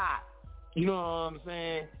goddamn eye. You know what I'm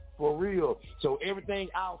saying? For real. So everything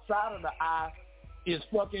outside of the eye is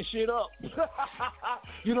fucking shit up.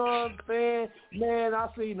 You know what I'm saying? Man, I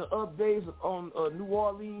seen the updates on New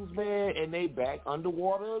Orleans, man, and they back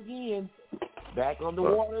underwater again.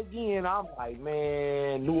 I'm like,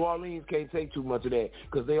 man, New Orleans can't take too much of that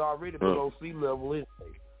because they already below sea level anyway.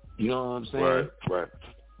 You know what I'm saying? Right.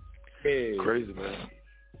 Hey. Crazy, man.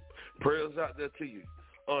 Prayers out there to you.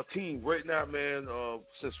 Team, right now, man,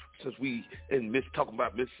 since we talking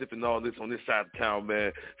about Mississippi and all this on this side of town,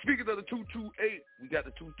 man. Speaking of the 228, we got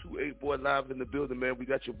the 228 boy live in the building, man. We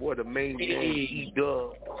got your boy, the main man,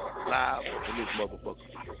 E-Dub, live in this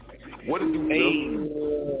motherfucker. What is it,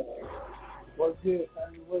 What's good,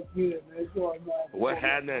 man? What's good, man? What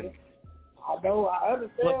happening? I know, I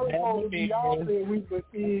understand what's going to be all there. We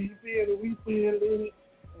see it in it.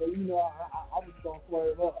 And, you know, I was going to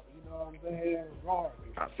swerve up. You know what I'm saying?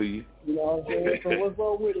 Regardless. I see you. You know what I'm saying? So what's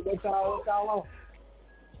up with it? What y'all on?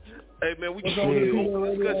 Hey, man, we just going to do open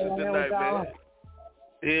discussions tonight, man.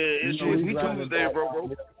 Yeah, it's Tuesday, bro.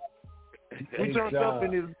 We turned up in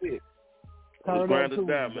this bit. Let's grind it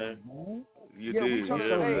down, man.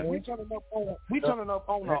 We turning up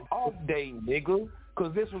on an off day, nigga.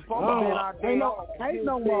 Because this was supposed to be our day off. Ain't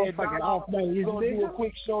no motherfucking off day. We're going to do a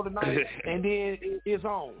quick show tonight, and then it's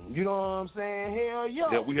on. You know what I'm saying? Hell yeah.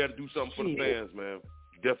 Yeah, we had to do something for the fans, man.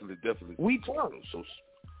 Definitely. We turned.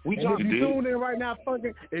 If you tune in right now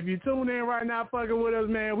fucking with us,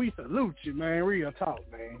 man, we salute you, man. Real talk,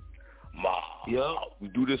 man. We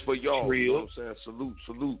do this for y'all. Real. You know what I'm saying?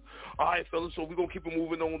 Salute. All right, fellas, so we're going to keep it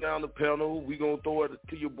moving on down the panel. We're going to throw it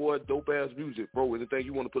to your boy, Dope-Ass Music. Bro, anything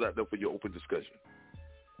you want to put out there for your open discussion?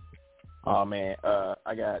 Oh, man,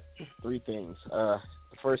 I got three things. The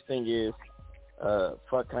first thing is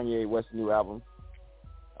fuck Kanye West's new album.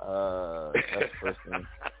 That's the first thing.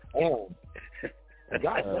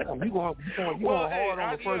 God, you going hard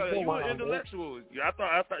on the first you an intellectual. I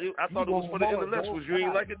thought it was for the intellectuals. You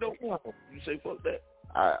ain't like it though. You say fuck that.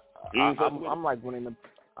 I'm like one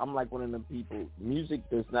of them people. Music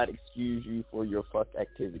does not excuse you for your fuck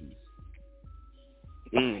activities.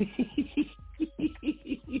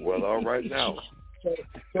 Well, all right now.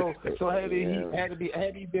 So had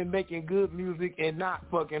he been making good music and not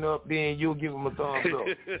fucking up, then you'll give him a thumbs up.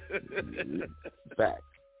 Fact.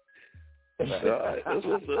 That's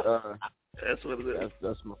what it is.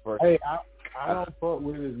 That's my first. Hey, I don't fuck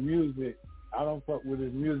with his music.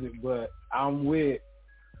 But I'm with.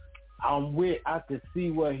 I can see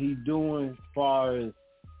what he doing as far as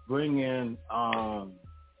bringing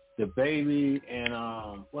the baby and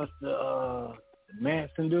what's the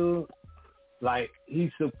Manson dude. Like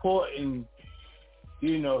he's supporting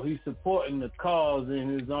the cause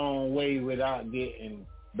in his own way without getting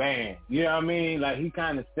banned. You know what I mean? Like he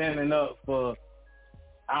kind of standing up for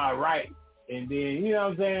our rights, and then you know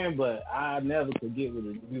what I'm saying. But I never could get with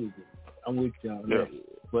his music. I'm with you on that.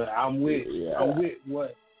 But I'm with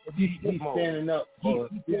what he's standing up for.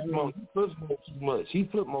 He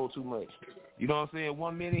flip mode too much. You know what I'm saying?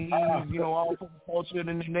 1 minute he's all for the culture, and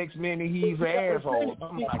the next minute he's an asshole.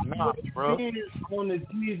 I'm like, nah, bro. On the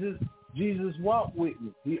Jesus walk with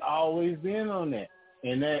me. He always been on that.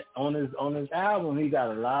 And that on his album, he got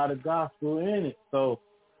a lot of gospel in it. So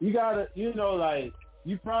you gotta, like,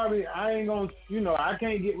 you probably, I ain't gonna, I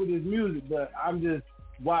can't get with his music, but I'm just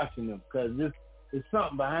watching him because there's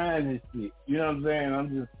something behind his shit. You know what I'm saying? I'm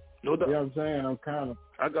just, no doubt. You know what I'm saying?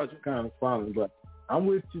 I got you. Kind of following, but I'm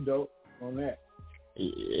with you though on that.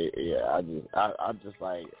 Yeah, I just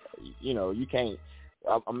like, you can't.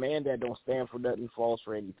 A man that don't stand for nothing falls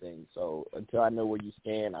for anything. So until I know where you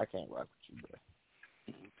stand, I can't rock with you, bro.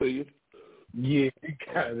 For you? Yeah, you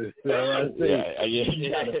gotta.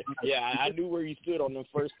 Yeah. I knew where you stood on the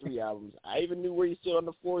first 3 albums. I even knew where you stood on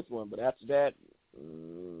the 4th one, but after that, I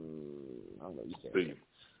don't know. You said.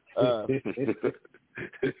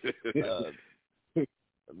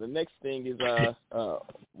 The next thing is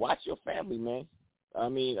watch your family, man. I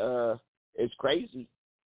mean, it's crazy.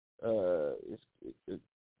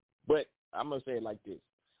 But I'm gonna say it like this: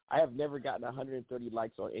 I have never gotten 130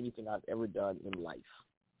 likes on anything I've ever done in life,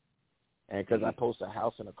 and because I post a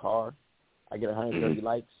house and a car, I get 130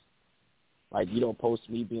 likes. Like, you don't post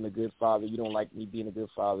me being a good father, you don't like me being a good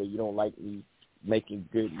father, you don't like me making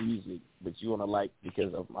good music, but you want to like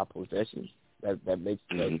because of my possessions. That makes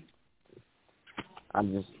sense.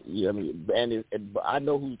 I'm just, I mean, and I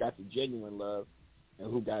know who got the genuine love,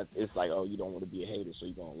 and who got, it's like, oh, you don't want to be a hater, so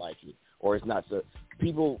you don't like it, or it's not. So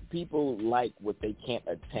people like what they can't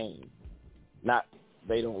attain, not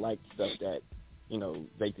they don't like stuff that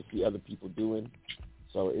they can see other people doing.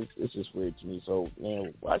 So it's just weird to me. So,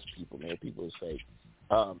 man, watch people, man. People is fake.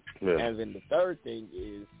 And then the third thing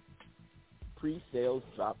is pre-sales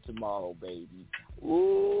drop tomorrow, baby.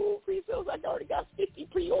 Ooh, pre-sales, I already got 50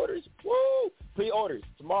 pre-orders. Woo! Pre-orders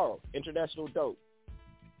tomorrow. International Dope.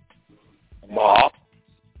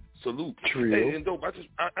 Salute. Hey, and Dope, I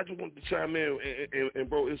just wanted to chime in, and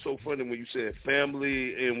bro, it's so funny when you said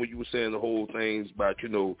family and when you were saying the whole things about,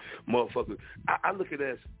 motherfuckers. I look at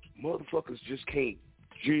it as motherfuckers just can't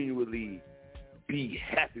genuinely be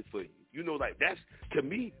happy for you. Like, that's, to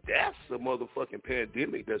me, that's a motherfucking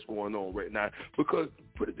pandemic that's going on right now. Because,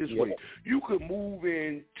 put it this way, you could move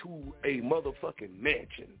into a motherfucking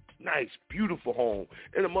mansion, nice, beautiful home,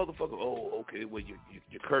 and a motherfucker, oh, okay, well,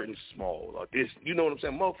 your curtain's small, or this, you know what I'm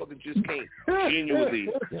saying? Motherfucker just can't genuinely,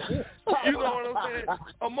 you know what I'm saying?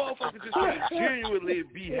 A motherfucker just can't genuinely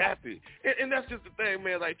be happy. And that's just the thing,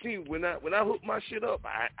 man. Like, team, when I hook my shit up,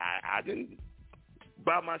 I didn't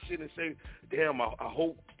buy my shit and say, damn, I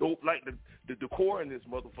hope Dope like the decor in this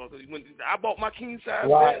motherfucker. When I bought my king size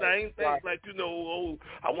bed, I ain't think like,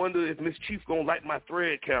 I wonder if Miss Chief gonna like my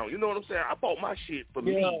thread count. You know what I'm saying? I bought my shit for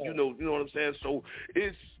me. You know what I'm saying? So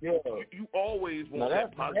it's you always want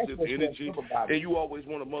that positive energy, and you always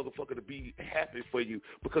want a motherfucker to be happy for you,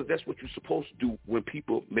 because that's what you're supposed to do when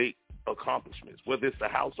people make accomplishments. Whether it's a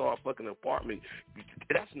house or a fucking apartment,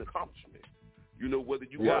 that's an accomplishment. Whether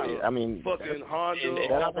you got a fucking Honda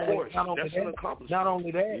or Porsche, that's an accomplishment. Not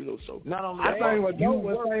only that, I think what Dope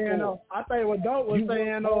was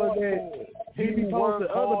saying though, is that he be posting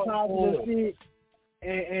other positive shit,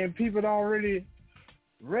 and people don't really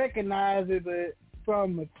recognize it, but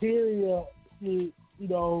from material shit,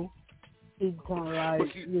 it's kind of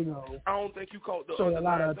like, I don't think you caught the other a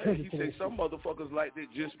lot of attention. He said some motherfuckers liked it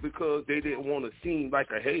just because they didn't want to seem like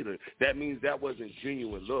a hater. That means that wasn't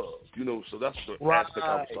genuine love, So that's the aspect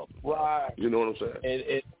I was talking about. Right. You know what I'm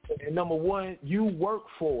saying? And number one, you work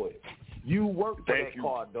for it. You work for that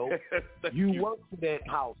car, Dope. you work for that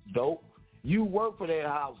house, Dope. You work for that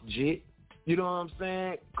house, Jit. You know what I'm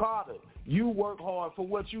saying? Carter, you work hard for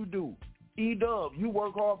what you do. E-Dub, you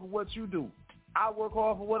work hard for what you do. I work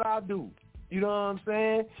hard for what I do. You know what I'm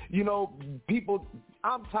saying? People,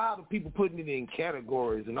 I'm tired of people putting it in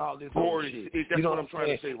categories and all this shit. That's what I'm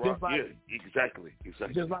trying to say, Rob. Yeah, exactly.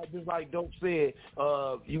 Just like Dope said,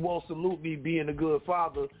 you won't salute me being a good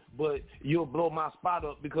father, but you'll blow my spot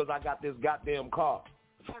up because I got this goddamn car.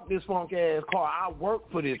 Fuck this funk ass car. I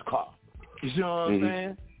work for this car. You know what I'm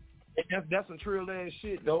saying? And that's some trill ass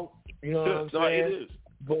shit, Dope. You know what I'm saying? It is.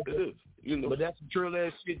 It is. But that's some trill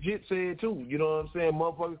ass shit Jit said too. You know what I'm saying?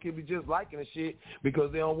 Motherfuckers can be just liking the shit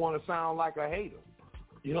because they don't want to sound like a hater.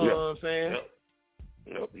 You know what I'm saying?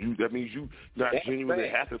 That means you not genuinely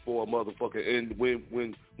happy for a motherfucker. And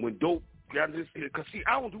when Dope got this, because see,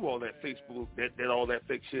 I don't do all that Facebook, that all that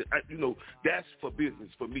fake shit. That's for business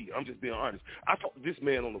for me. I'm just being honest. I talked to this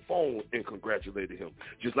man on the phone and congratulated him.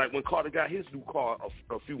 Just like when Carter got his new car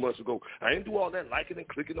a few months ago. I didn't do all that liking and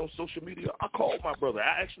clicking on social media. I called my brother.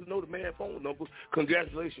 I actually know the man's phone number.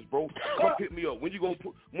 Congratulations, bro. Come pick me up. When you gonna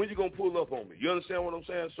pull up on me? You understand what I'm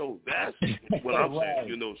saying? So that's what I'm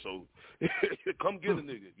saying. So come get a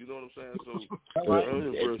nigga. You know what I'm saying? So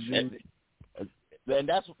and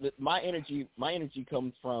that's my energy. My energy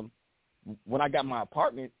comes from when I got my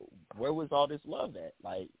apartment. Where was all this love at?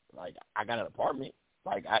 Like I got an apartment.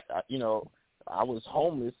 Like I was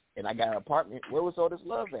homeless and I got an apartment. Where was all this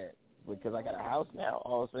love at? Because I got a house now.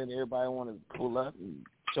 All of a sudden, everybody want to pull up and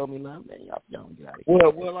show me love. Man, y'all don't get out of here.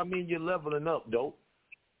 Well, I mean, you're leveling up, though.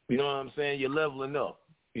 You know what I'm saying? You're leveling up.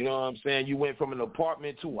 You know what I'm saying? You went from an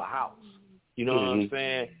apartment to a house. You know what I'm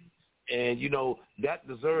saying? And, that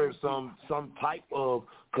deserves some type of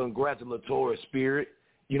congratulatory spirit.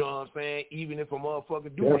 You know what I'm saying? Even if a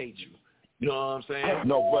motherfucker do hate you. You know what I'm saying?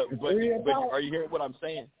 No, but are you hearing what I'm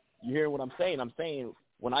saying? You hearing what I'm saying? I'm saying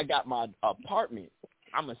when I got my apartment,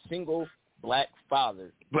 I'm a single black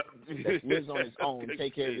father that lives on his own,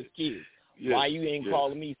 take care of his kids. Yes, why you ain't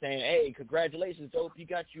calling me saying, hey, congratulations, Dope, you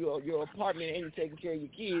got your apartment and you're taking care of your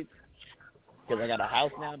kids? Because I got a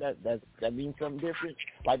house now, that means something different.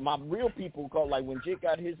 Like my real people call, like when Jit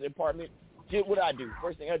got his apartment, Jit, what I do?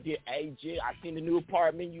 First thing I did, hey, Jit, I seen the new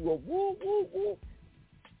apartment. You go, woo, woo, woo.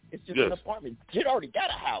 It's just an apartment. Jit already got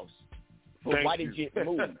a house. But why did Jit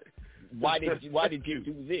move? Why did Jit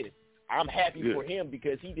do this? I'm happy for him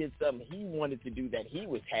because he did something he wanted to do that he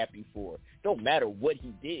was happy for. Don't matter what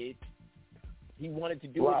he did. He wanted to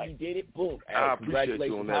do it. He did it. Boom. I appreciate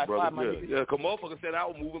you on that, brother. Yeah, because motherfucker said I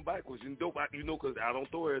was moving backwards. And Dope, because I don't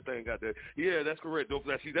throw everything out there. Yeah, that's correct, Dope.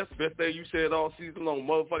 See, that's the best thing you said all season long.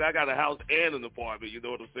 Motherfucker, I got a house and an apartment. You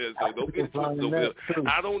know what I'm saying? So don't get it twisted over there.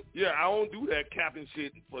 I don't do that capping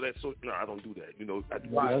shit for that. So, no, I don't do that.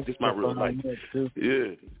 This my real life.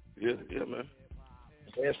 Yeah, man.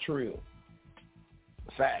 That's true.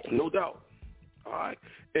 Fact. No doubt. All right.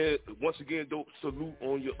 And once again, Dope, salute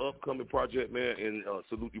on your upcoming project, man, and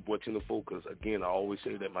salute your boy Tenderfo, because, again, I always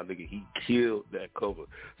say that my nigga, he killed that cover.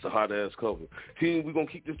 It's a hot-ass cover. Team, we're going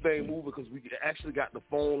to keep this thing moving because we actually got the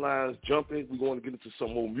phone lines jumping. We're going to get into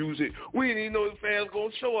some more music. We didn't even know the fans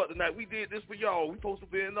going to show up tonight. We did this for y'all. We supposed to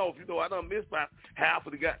be in off. I done missed about half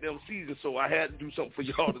of the goddamn season, so I had to do something for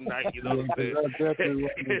y'all tonight, you know what I'm saying?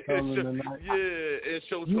 And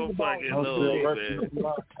show some fucking love,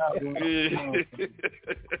 man.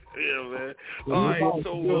 Yeah, man. All right,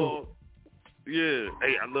 so, hey,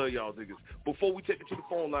 I love y'all niggas. Before we take it to the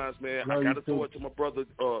phone lines, man, I got to throw it to my brother,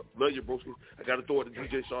 love you, broski. I got to throw it to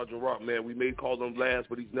DJ Sergeant Rock, man. We may call him last,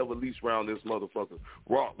 but he's never least round this motherfucker.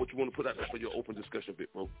 Rock, what you want to put out there for your open discussion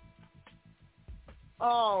bit, bro?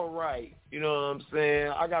 All right. You know what I'm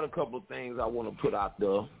saying? I got a couple of things I want to put out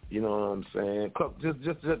there. You know what I'm saying?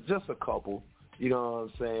 Just a couple. You know what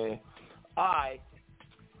I'm saying? All right.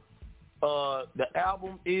 The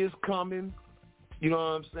album is coming. You know what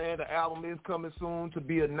I'm saying? The album is coming soon to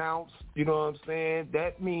be announced. You know what I'm saying?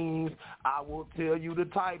 That means I will tell you the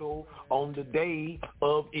title on the day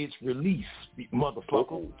of its release,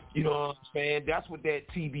 motherfucker. You know what I'm saying? That's what that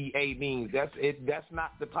TBA means. That's it. That's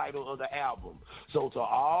not the title of the album. So to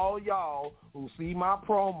all y'all who see my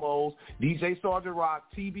promos, DJ Sergeant Rock,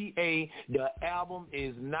 TBA, the album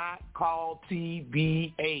is not called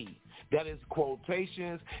TBA. That is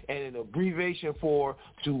quotations and an abbreviation for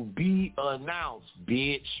to be announced,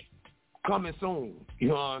 bitch. Coming soon. You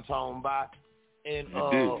know what I'm talking about? And,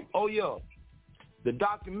 the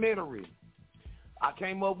documentary. I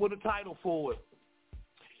came up with a title for it.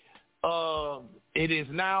 It is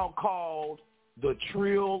now called The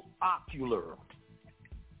Trill Ocular.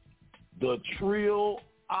 The Trill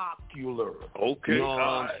Ocular. Okay. You know what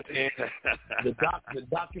I'm saying? The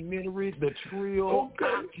documentary, The Trill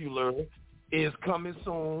Ocular, is coming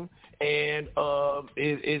soon, and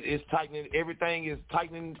it's tightening. Everything is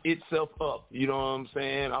tightening itself up. You know what I'm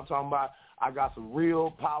saying? I'm talking about. I got some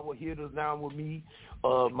real power hitters down with me.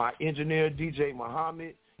 My engineer DJ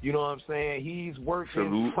Muhammad. You know what I'm saying? He's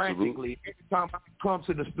working frantically. Every time I come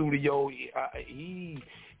to the studio,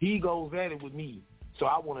 he goes at it with me. So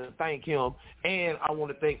I want to thank him, and I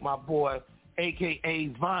want to thank my boy, a.k.a.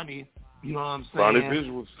 Vonnie, you know what I'm saying? Vonnie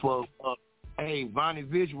Visuals. For, Vonnie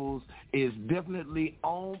Visuals is definitely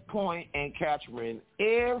on point and capturing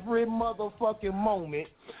every motherfucking moment.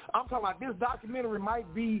 I'm talking about this documentary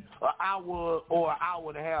might be an hour or an hour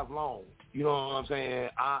and a half long. You know what I'm saying?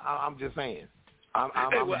 I'm just saying. I'm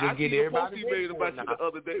just getting everybody. I made about you the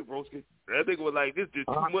other day, broski. That nigga was like, this is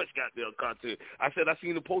too much goddamn content. I said I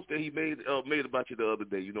seen the post that he made about you the other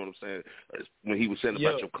day. You know what I'm saying? When he was saying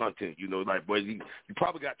about your content, you know, like, boy, you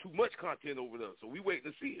probably got too much content over there, so we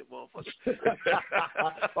waiting to see it, motherfucker.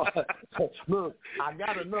 Look, I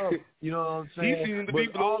got enough. You know what I'm saying? He seemed to be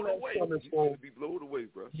blown away.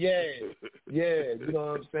 Bro. Yeah. You know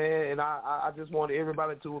what I'm saying? And I just want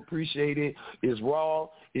everybody to appreciate it. It's raw.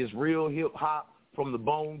 It's real hip hop. From the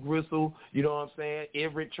bone gristle, you know what I'm saying?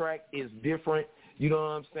 Every track is different, you know what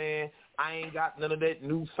I'm saying? I ain't got none of that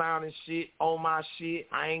new sounding shit on my shit.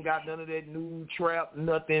 I ain't got none of that new trap,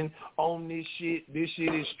 nothing on this shit. This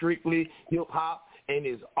shit is strictly hip-hop, and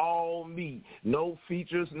it's all me. No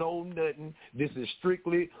features, no nothing. This is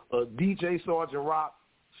strictly a DJ Sergeant Rock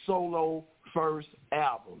solo first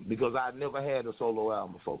album because I never had a solo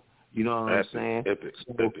album before. You know what I'm saying? Epic.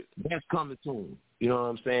 That's coming soon. You know what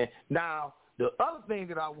I'm saying? Now, the other thing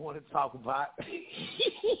that I want to talk about.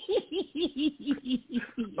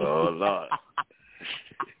 Oh, Lord.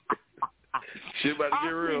 Shit about to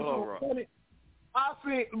get real, huh, Rock? I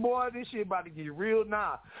think, boy, this shit about to get real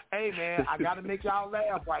now. Hey, man, I got to make y'all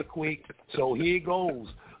laugh right quick. So here it goes.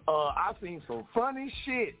 I seen some funny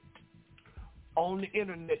shit on the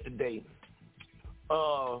internet today.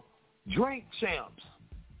 Drink Champs.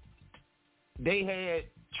 They had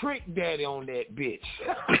Trick Daddy on that bitch.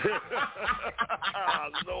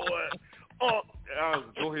 Lord.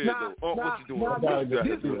 Go ahead, though. What you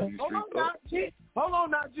doing? Hold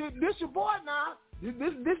on now, Jit. This your boy now. This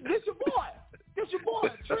your boy. This your boy,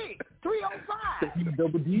 Trick. 305.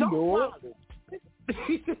 Double D, Lord.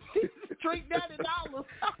 Trick Daddy dollars.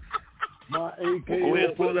 My AK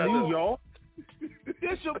for you, y'all.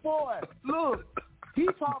 This your boy. Look, he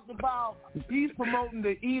talked about he's promoting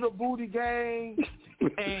the Eat a Booty gang,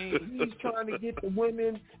 and he's trying to get the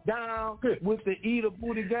women down with the Eat a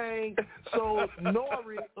Booty gang. So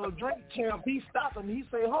Nori, a Drink Champ, he stopped him. He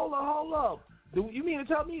said, hold up. Do you mean to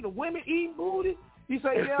tell me the women eating booty? He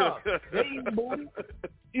said, yeah, they eating booty.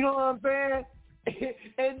 You know what I'm saying?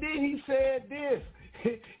 And then he said this.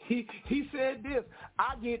 He said this,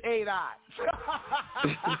 I get 8 eyes.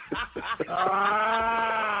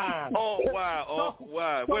 Oh, wow.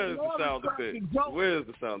 Where's the sound effect?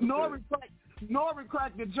 Nori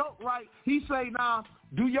cracked the joke right. He say, now,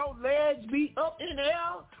 do your legs be up in the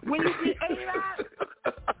air when you get 8 eyes?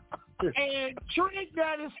 And Trick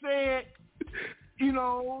Daddy said, you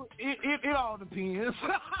know, it all depends.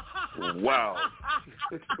 Wow.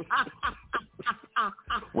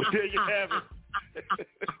 Well, there you have it.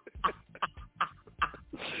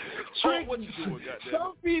 What you doing, goddamn?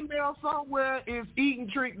 Some female somewhere is eating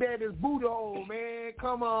Trick Daddy's booty hole, man.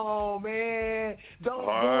 Come on, man. Don't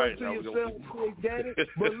do it to yourself, Trick Daddy.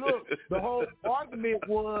 But look, the whole argument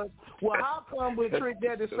was, well, how come when Trick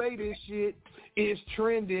Daddy say this shit is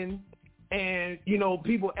trending and, you know,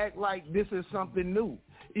 people act like this is something new?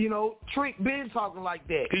 You know, Trick been talking like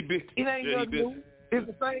that. It ain't nothing new. It's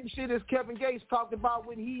the same shit as Kevin Gates talked about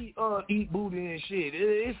when he eat booty and shit.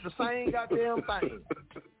 It's the same goddamn thing.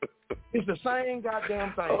 It's the same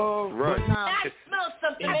goddamn thing. Oh, right. Now, I smell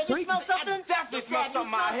something, man. You smell something? Definitely smell something in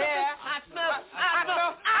my hair. I smell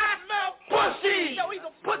pussy. Yo, he's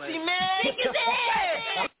a pussy, man. Stick his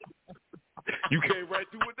head. You came right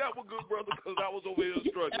through with that one, good brother, because I was over here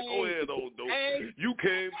struggling. Go ahead, old dope. You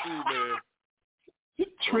came through, man.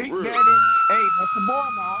 Trick Daddy. Hey, that's your boy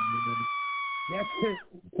now.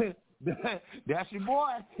 That's your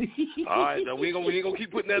boy. All right, now we ain't gonna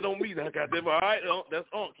keep putting that on me now, goddamn. All right, that's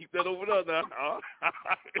on. Keep that over there now. All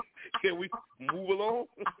right. Can we move along?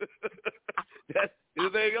 That's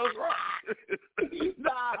anything else right?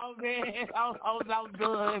 Nah, man, I'm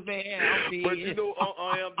good, man. But you know,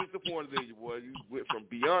 I am disappointed in you, boy. You went from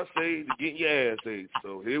Beyonce to getting your ass ate.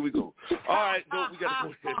 So here we go. All right, we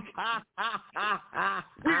gotta go ahead.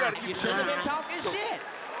 We gotta keep talking shit.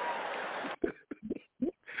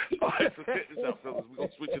 All right, so check this out, fellas. We're going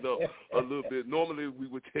to switch it up a little bit. Normally, we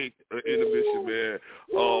would take an intermission, man,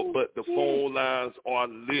 but the phone lines are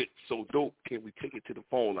lit. So, dope, can we take it to the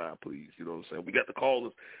phone line, please? You know what I'm saying? We got the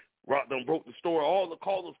callers. Rock done broke the story. All the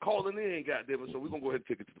callers calling in, goddamn it. So, we're going to go ahead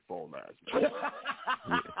and take it to the phone lines,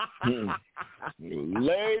 man.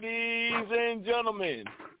 Ladies and gentlemen,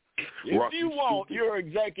 if you want your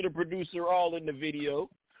executive producer all in the video,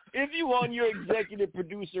 if you want your executive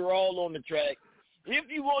producer all on the track,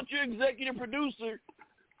 if you want your executive producer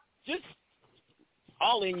just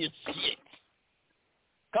all in your shit,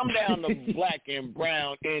 come down to Black and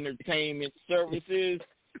Brown Entertainment Services.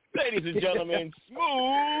 Ladies and gentlemen,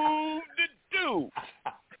 Smooth to Do.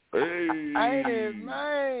 Hey,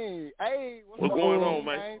 man. Hey, what's going on,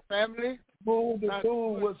 man? Family. Smooth to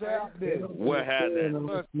Do, what's happening? What happened?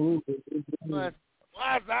 What's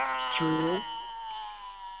up? True.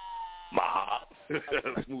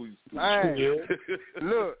 Smooth. Man,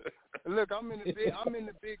 look, I'm in the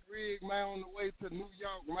big rig, man, on the way to New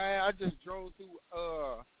York, man. I just drove through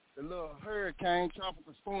the little hurricane,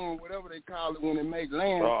 tropical storm, whatever they call it when it make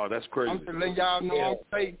land. Oh, that's crazy. I'm just letting y'all know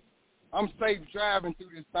I'm safe driving through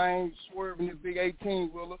this thing, swerving this big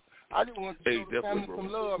 18-wheeler. I just want to show the family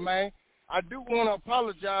some love, man. I do want to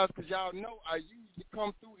apologize because y'all know I usually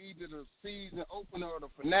come through either the season opener or the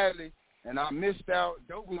finale, and I missed out.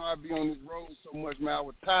 Dope know I be on this road so much, man. I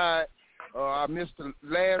was tired. I missed the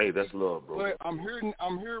last. Hey, that's love, bro. But I'm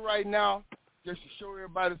here right now just to show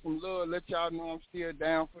everybody some love. Let y'all know I'm still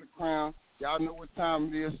down for the crown. Y'all know what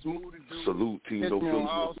time it is. Smooth to do. Salute, Team Catch Dope. me on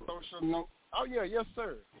all social. No. Oh yeah, yes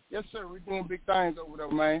sir. We're doing big things over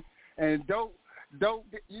there, man. And dope.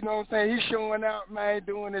 You know what I'm saying? He's showing out, man,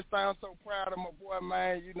 doing this thing. I'm so proud of my boy,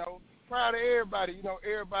 man. You know, proud of everybody. You know,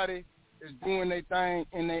 everybody is doing their thing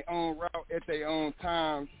in their own route at their own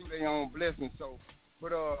time through their own blessings. So,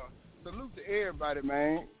 but salute to everybody,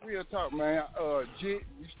 man. Real talk, man. Jit,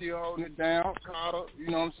 you still holding it down. Carter, you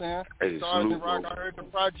know what I'm saying? Hey, Sergeant Rock, bro. I heard the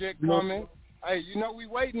project coming. Hey, you know we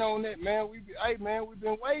waiting on that, man. We've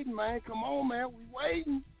been waiting, man. Come on, man. We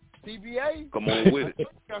waiting. TBA. Come on with it.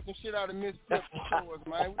 Got some shit out of Mississippi for us,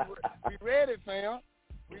 man. We ready, fam.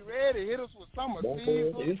 We ready. Hit us with summer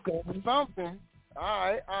season, something.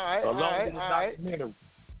 All right.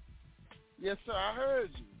 Yes, sir. I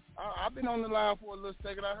heard you. I've been on the line for a little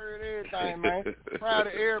second. I heard everything, man. Proud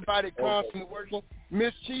of everybody constantly working.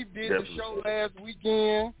 Miss Chief did the show last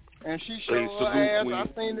weekend, and she showed her ass. I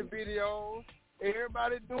seen the videos.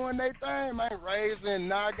 Everybody doing their thing, man. Raising,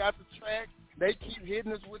 now I got the track. They keep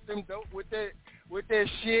hitting us with them dope, with that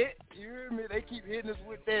shit. You hear me? They keep hitting us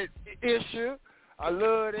with that issue. I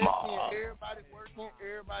love that. Everybody working,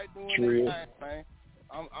 everybody doing their thing, man.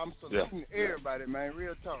 I'm saluting everybody, man.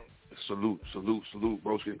 Real talk. Salute,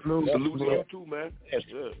 broski. Salute to you too, man.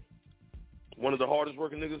 Yeah. One of the hardest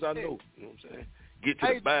working niggas I know. You know what I'm saying? Get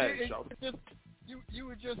to the bag, shout. You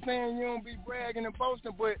were just saying you don't be bragging and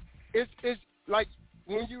boasting, but it's like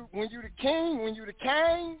when you the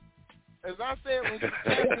king, as I said, when you the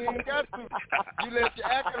king, you ain't got to. You let your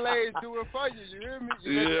accolades do it for you. You hear me?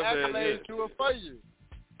 You let your accolades do it for you.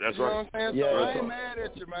 That's you right. You know what I'm saying? Yeah, so I ain't mad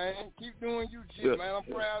at you, man. Keep doing you, Jit, man. I'm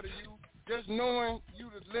proud of you. Just knowing you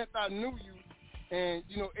the length I knew you, and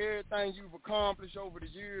you know everything you've accomplished over the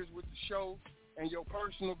years with the show and your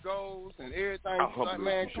personal goals and everything. Like,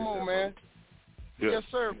 man, come on, man. Yeah. Yes,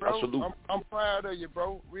 sir, bro. Salute. I'm proud of you,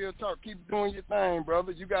 bro. Real talk. Keep doing your thing,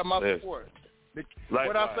 brother. You got my support.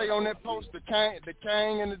 What I say on that post, the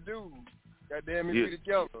king and the dude. Goddamn it, be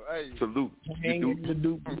together. Hey. Salute.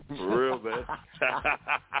 For real, man.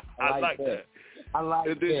 I like that. I like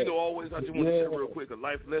and then, that. you know, always, I just want to say real quick, a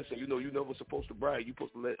life lesson, you know, you're never supposed to brag. You're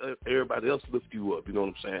supposed to let everybody else lift you up. You know what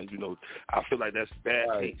I'm saying? You know, I feel like that's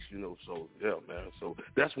bad taste, you know. So, yeah, man. So,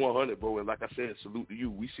 that's 100, bro. And like I said, salute to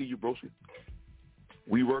you. We see you, broski.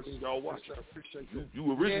 We working, y'all watching.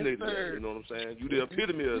 You originated that, you know what I'm saying? You the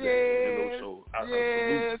epitome of that, you know, so I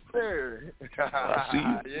yes, sir. I see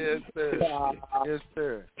you. Yes, sir. Yes,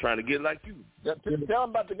 sir. Trying to get like you. Tell them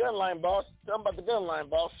about the gun line, boss.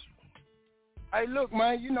 Hey, look,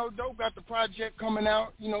 man, you know, Dope got the project coming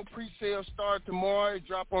out. You know, pre-sale start tomorrow. It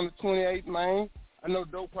drop on the 28th, man. I know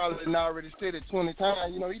Dope probably didn't already said it 20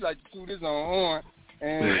 times. You know, he like to toot his own horn.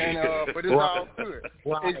 But it's all good.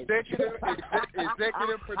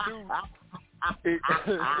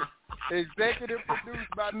 Executive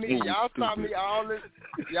produced by me. Y'all saw me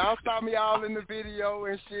all in the video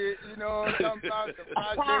and shit. You know what I'm talking about? The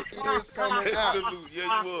project is coming out. Salute.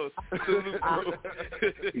 Yeah, you was. Salute, bro.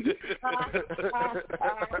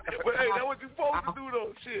 But hey, that's what you supposed to do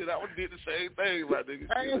though. Shit, I would did the same thing, my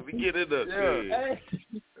nigga. Let me get in there. Yeah.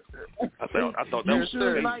 I thought that was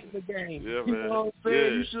should like the game. Yeah, you man. know what I'm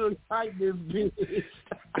saying? You should like this bitch.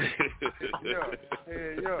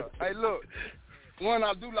 Yeah. Hey, look. One,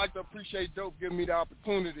 I do like to appreciate Dope giving me the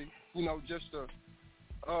opportunity, you know, just to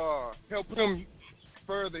help him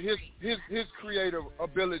further his creative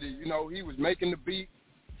ability. You know, he was making the beat,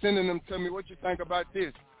 sending them to me. What you think about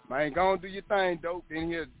this? Man, go and do your thing, Dope.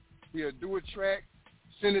 Then he'll do a track,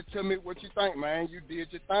 send it to me. What you think, man? You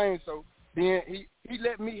did your thing. So then he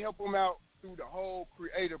let me help him out through the whole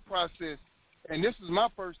creative process. And this is my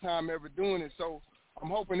first time ever doing it, so I'm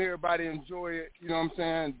hoping everybody enjoy it. You know what I'm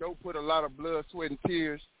saying? Dope put a lot of blood, sweat, and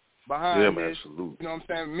tears behind this. Absolutely. You know what I'm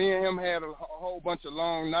saying? Me and him had a whole bunch of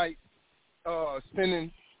long nights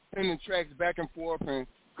sending tracks back and forth and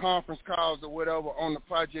conference calls or whatever on the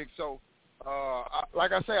project. So,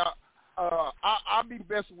 like I say, I'll be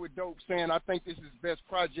best with Dope saying I think this is his best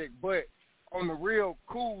project. But on the real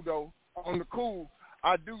cool, though,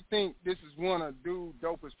 I do think this is one of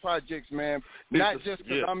Dope's projects, man. Not just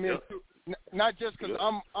because I'm into not just because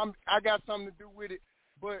I got something to do with it,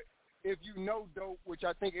 but if you know Dope, which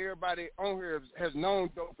I think everybody on here has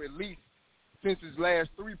known Dope at least since his last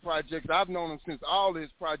 3 projects. I've known him since all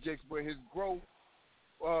his projects, but his growth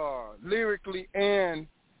lyrically and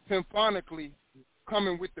symphonically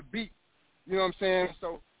coming with the beat, you know what I'm saying?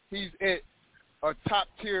 So he's at a top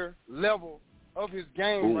tier level of his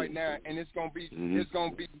game right now, and it's gonna be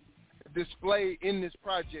displayed in this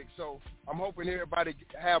project. So I'm hoping everybody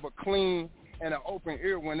have a clean and an open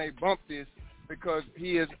ear when they bump this, because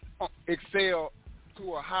he has excelled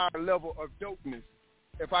to a higher level of dopeness,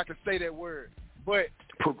 if I could say that word. But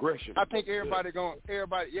progression. I think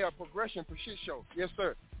progression for shit show. Yes,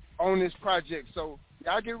 sir. On this project. So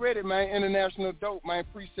y'all get ready, man. International Dope, man.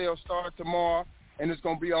 Pre-sale start tomorrow, and it's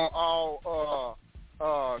gonna be on all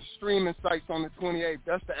streaming sites on the 28th.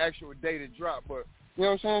 That's the actual date it dropped. But you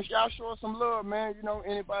know what I'm saying? Y'all show us some love, man. You know,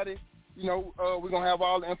 anybody, you know, we're going to have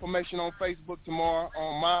all the information on Facebook tomorrow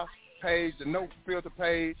on my page, the No Filter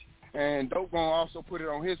page, and Dope going to also put it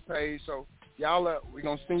on his page. So y'all, we're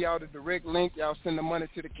going to send y'all the direct link. Y'all send the money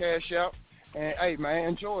to the cash out. And, hey, man,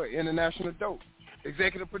 enjoy it. International Dope.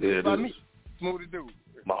 Executive produced by me. Smooth dude.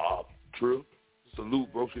 Mob. True.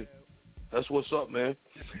 Salute, bro. That's what's up, man.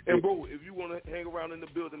 And, bro, if you want to hang around in the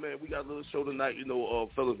building, man, we got a little show tonight. You know,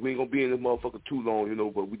 fellas, we ain't going to be in this motherfucker too long, you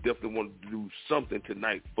know, but we definitely want to do something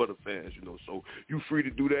tonight for the fans, you know. So you free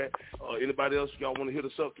to do that. Anybody else, y'all want to hit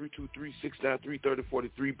us up,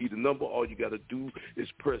 323-693-3043, be the number. All you got to do is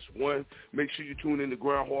press 1. Make sure you tune in to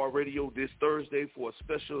GRINDHARD Radio this Thursday for a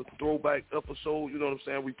special throwback episode. You know what I'm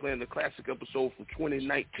saying? We playing the classic episode from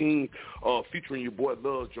 2019 featuring your boy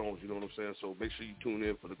Love Jones, you know what I'm saying? So make sure you tune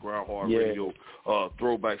in for the GRINDHARD Radio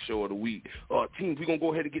throwback show of the week. Team, we're going to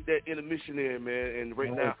go ahead and get that intermission in, man. And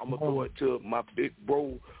right now, I'm going to throw it to my big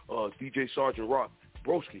bro, DJ Sergeant Rock.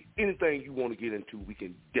 Broski, anything you want to get into, we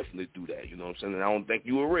can definitely do that. You know what I'm saying? And I don't think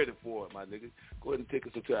you were ready for it, my nigga. Go ahead and take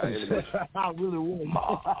us into our intermission. I really would.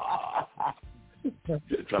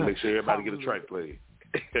 Try to make sure everybody get a track played.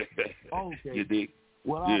 Okay. You dig?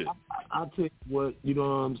 Well, yeah. I'll tell you what, you know what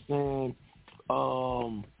I'm saying?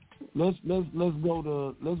 Let's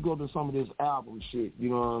go to some of this album shit, you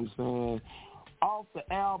know what I'm saying? Off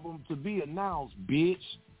the album to be announced, bitch.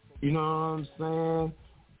 You know what I'm saying?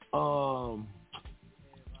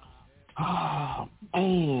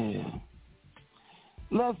 Man.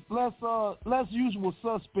 Let's usual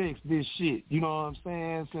suspects this shit, you know what I'm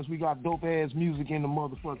saying? Since we got dope ass music in the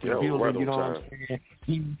motherfucking building, right, you know what I'm saying?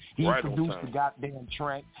 He right produced the goddamn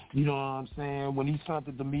track, you know what I'm saying? When he sent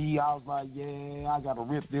it to me, I was like, yeah, I gotta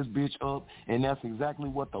rip this bitch up, and that's exactly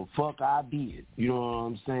what the fuck I did, you know what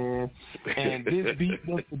I'm saying? And this beat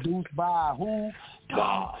was produced by who?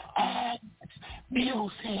 Dog ass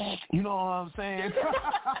music, you know what I'm saying?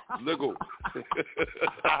 Lego.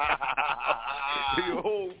 The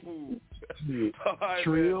whole food. Right,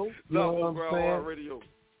 Trill, you know what I'm saying? Radio.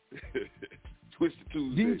 Twisted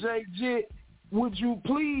Tuesday. DJ Jit, would you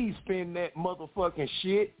please spin that motherfucking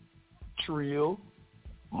shit? Trill.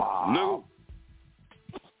 No.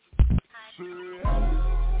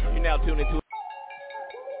 You're now tuned into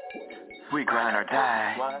We Grind or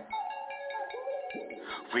Die. What?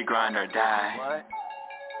 We grind or die. What?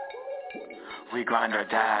 We grind or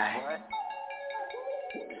die. What?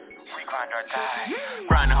 Grind or die.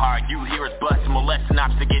 Grinding hard, you hear us busting, molesting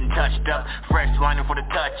ops to getting touched up. Fresh lining for the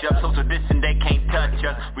touch up, social distance they can't touch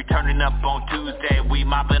us. We turning up on Tuesday, we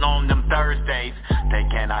mopping on them Thursdays. They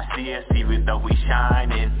cannot see us even though we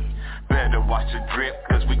shining. Better watch the drip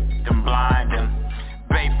cause we them blind them.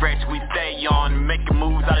 Bay fresh, we stay on, making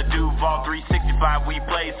moves out of Duval 365, we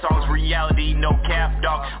play songs, reality, no cap,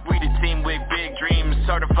 dog. We the team with big dreams,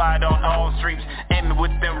 certified on all streams, aiming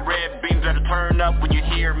with them red beams that'll turn up when you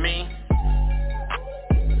hear me.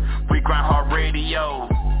 We grind hard radio.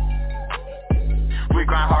 We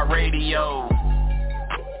grind hard radio.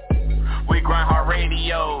 We grind hard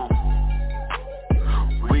radio.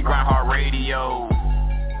 We grind hard radio.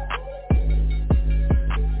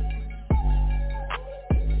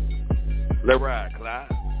 Let ride, Clyde.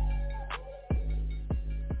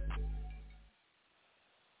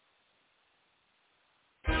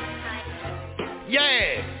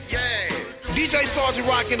 Yeah. DJ Sergeant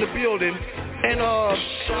Rock in the building. And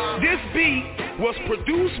this beat was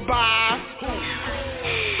produced by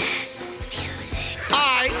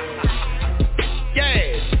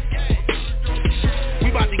we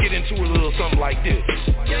about to get into a little something like this.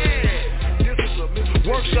 This is a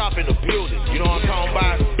workshop in the building. You know what I'm talking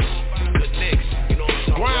about?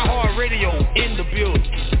 GRINDHARD Radio in the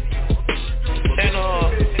building. And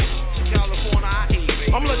I'm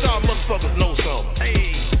gonna let y'all motherfuckers know something.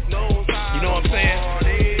 You know what I'm saying?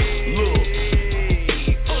 Look,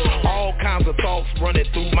 all kinds of thoughts running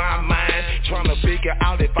through my mind, trying to figure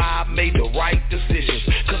out if I made the right decisions.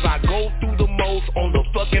 Cause I go through the most on the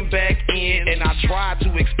fucking back end, and I try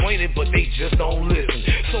to explain it, but they just don't listen.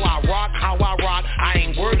 So I rock how I rock, I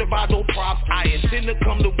ain't worried about no props. I intend to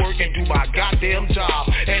come to work and do my goddamn job.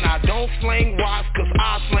 And I don't slang rocks, cause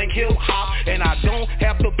I slang hip hop. And I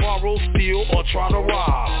or try to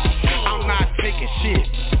rob. I'm not taking shit,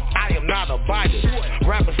 I am not a biter.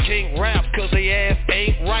 Rappers can't rap cause they ass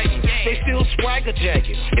ain't writing. They still swagger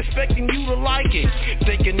jacking, expecting you to like it,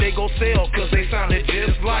 thinking they gon' sell cause they sounded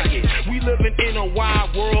just like it. We living in a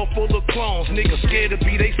wide world full of clones, niggas scared to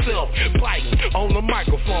be they self, biting on the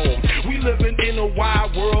microphone. We living in a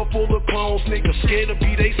wide world full of clones, niggas scared to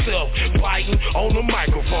be they self, biting on the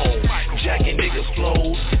microphone. Jacking niggas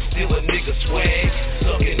flows, stealing niggas swag,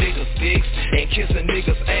 sucking niggas dicks, and kissing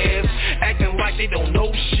niggas ass, acting like they don't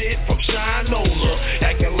know shit from Shinola,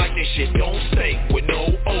 acting like this shit don't stink with no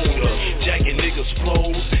odor. Jacking niggas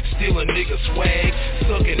flows, stealing niggas swag,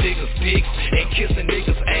 sucking niggas dicks, and kissing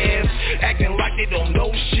niggas ass, acting like they don't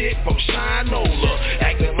know shit from Shinola,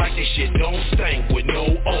 acting like this shit don't stink with no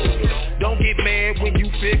odor. Don't get mad when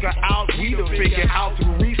you figure out, we done figure out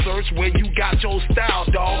through research where you got your style,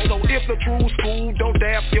 dog. So if the true school don't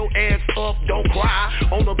dap your ass up, don't cry,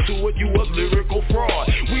 on up to it, you a lyrical fraud.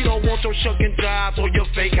 We don't want your shucking jobs or your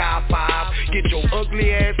fake high five. Get your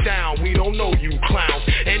ugly ass down, we don't know you clowns.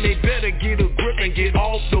 And they better get a grip and get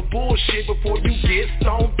off the bullshit before you get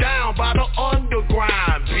stoned down by the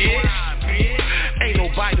underground, bitch. Ain't no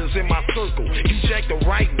biters in my circle. You jack the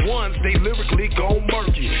right ones, they lyrically gon'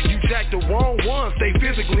 murk you. You jack the wrong ones, they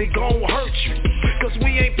physically gon' hurt you. Cause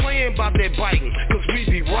we ain't playing about that biting, cause we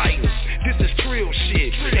be writing. This is trill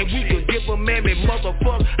shit, and we can give a mammy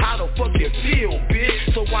motherfucker how the fuck you feel,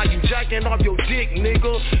 bitch. So while you jacking off your dick,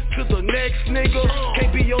 nigga, to the next nigga,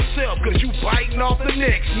 can't be yourself cause you biting off the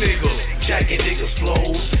next nigga. Jacking niggas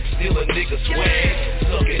flows, stealing niggas swag,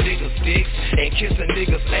 sucking niggas dicks, and kissing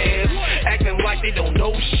niggas ass, acting like they don't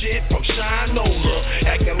know shit from Shinola,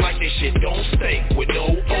 acting like this shit don't stink with no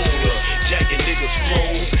odor. Jacking niggas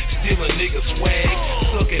flows, stealing niggas swag,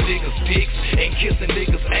 sucking niggas dicks, and kissing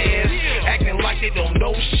niggas ass, acting like they don't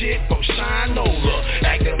know shit from Shinola,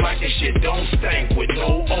 acting like this shit don't stink with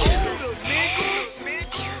no odor.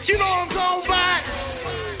 You know what I'm talking about?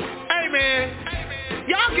 Hey man,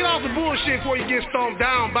 y'all get off the bullshit before you get stomped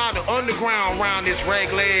down by the underground around this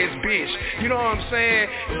regular ass bitch. You know what I'm saying?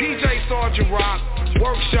 DJ Sergeant Rock,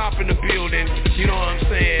 workshop in the building. You know what I'm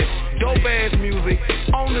saying? Dope ass music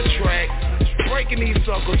on the track, breaking these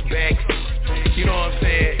suckers back. You know what I'm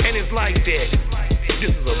saying? And it's like that. This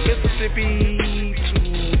is a Mississippi to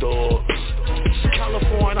the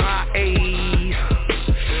California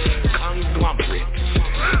conglomerate.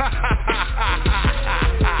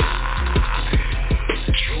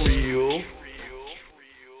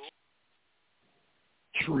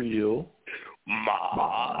 Trill.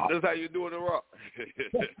 Ma. That's how you doing it, Rock.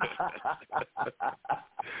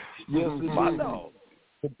 Yes, my dog.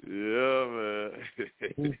 Yeah,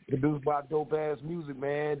 man. Produced by dope ass music,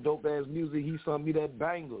 man. Dope ass music. He sent me that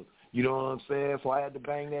banger. You know what I'm saying? So I had to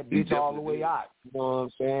bang that bitch all the way out. You know what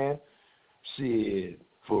I'm saying? Shit,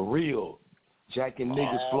 for real. Jacking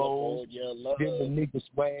niggas flows, giving niggas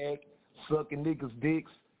swag, sucking niggas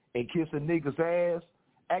dicks, and kissing niggas ass,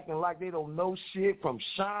 acting like they don't know shit from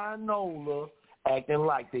Shinola, acting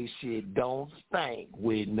like they shit don't stink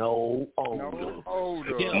with no odor. No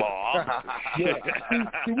odor. Yeah.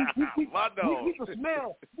 See, we can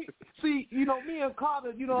smell. See, you know, me and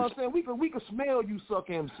Carter, you know what I'm saying? We can smell you suck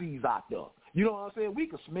MCs out there. You know what I'm saying? We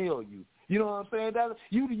can smell you. You know what I'm saying? That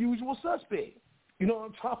you the usual suspect. You know what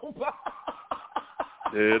I'm talking about?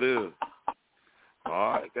 There it is.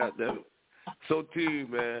 All right, goddamn. So,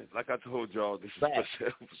 team, man, like I told y'all, this is a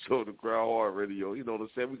special episode of GRINDHARD Radio. You know what I'm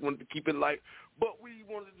saying? We wanted to keep it light, but we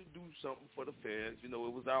wanted to do something for the fans. You know,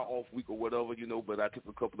 it was our off week or whatever, you know, but I took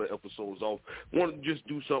a couple of episodes off. Wanted to just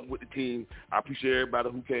do something with the team. I appreciate everybody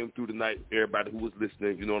who came through tonight, everybody who was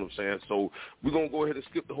listening, you know what I'm saying? So we're going to go ahead and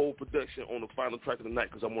skip the whole production on the final track of the night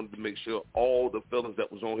because I wanted to make sure all the fellas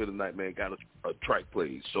that was on here tonight, man, got a track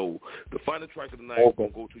played. So the final track of the night is going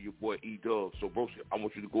to go to your boy E-Dub. So, Broski, I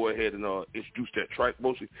want you to go ahead and introduce that track.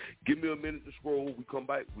 Broski, give me a minute to scroll. We come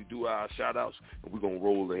back, we do our shout-outs, and we're going to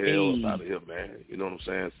roll the hell out of here, man. You know what I'm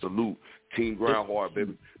saying? Salute. Team GRINDHARD,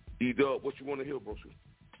 baby. E-Dub, what you want to hear, Broski?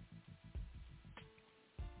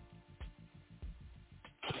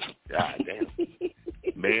 God damn.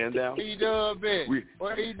 Man down. E-Dub, man. We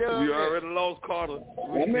already lost Carter.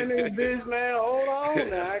 I'm in this bitch, man. Hold on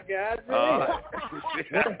now. I got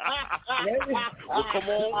this. Well, come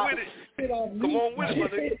on with it. Come on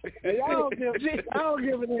with it, hey, I don't give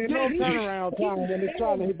it no turnaround time when they're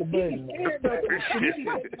trying to hit the button.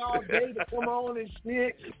 All day to come on and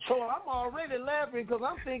shit. So I'm already laughing because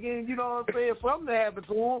I'm thinking, you know what I'm saying, something to happen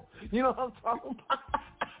to him. You know what I'm talking about?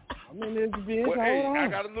 I'm in this bitch. Well, hey, I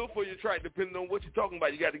got a look for your track depending on what you're talking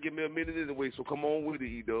about. You got to give me a minute anyway, so come on with it,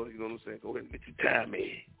 E-Dub. You know what I'm saying? Go ahead and get your time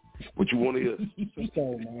in. What you want to hear? Let's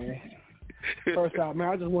go, man. First out, man,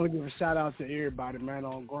 I just want to give a shout out to everybody, man,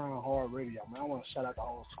 on GRINDHARD Radio, man. I want to shout out the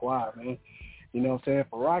whole squad, man. You know what I'm saying?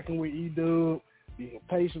 For rocking with E-Dub, being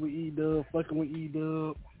patient with E-Dub, fucking with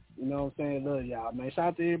E-Dub. You know what I'm saying? Love y'all, man. Shout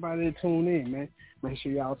out to everybody that tune in, man. Make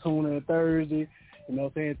sure y'all tune in Thursday. You know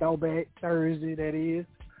what I'm saying? Throwback Thursday, that is.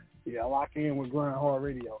 Yeah, lock in with GRINDHARD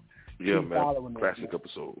Radio. Yeah, man. Classic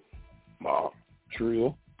episode.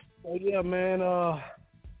 Trill. So, yeah, man, I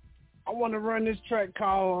want to run this track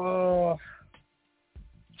called,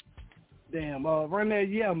 Run That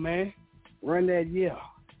Yeah, man. Run That Yeah.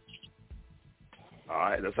 All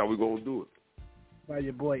right, that's how we going to do it. By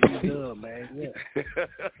your boy E-Dub, man. Yeah.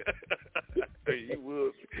 You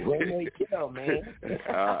would. Run that yeah, man.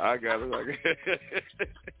 I got it.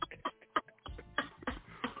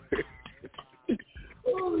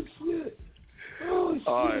 Oh, shit. Oh, shit.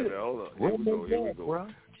 All right, man, hold on. Here we go. Bro.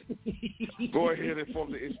 Go ahead and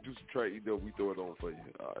form the introduce the track. You know, we throw it on for you.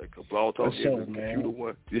 All right, come on, talk to you. Computer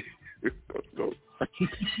one. Let's go.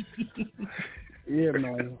 Yeah,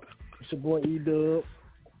 man. It's your boy E-Dub.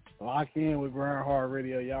 Lock in with GRINDHARD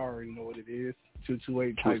Radio. Y'all already know what it is.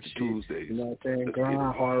 228 type shit. Tuesdays. You know what I'm saying?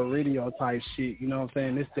 GRINDHARD Radio type shit. You know what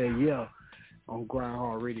I'm saying? It's that yeah on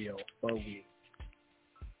GRINDHARD Radio.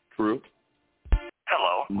 True.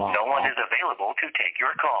 Hello. No one is available to take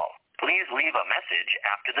your call. Please leave a message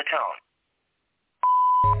after the tone.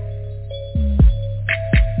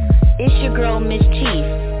 It's your girl, Miss Chief,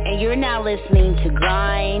 and you're now listening to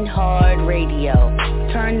GRINDHARD Radio.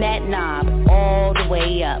 Turn that knob all the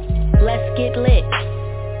way up. Let's get lit.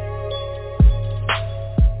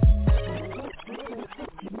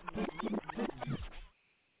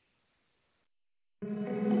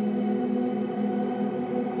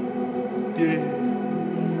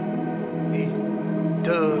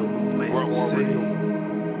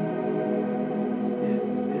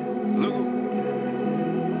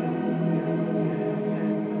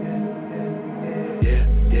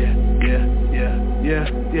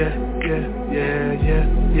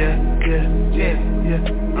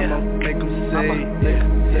 I'ma make them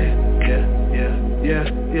say,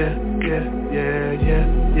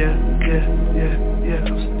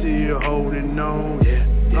 I'm still holding on,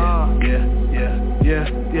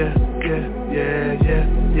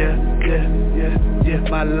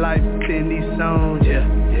 my life in these songs,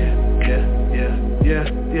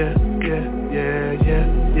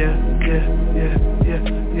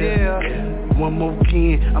 One more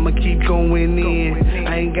again, I'ma keep going in.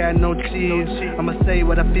 I ain't got no chills. I'ma say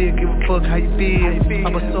what I feel, give a fuck how you feel. I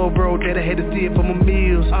was so broke that I had to see it for my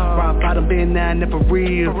meals. Rock bottom been now, never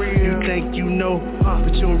real. You think you know,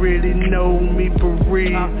 but you don't really know me for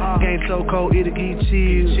real. Game so cold, it'll get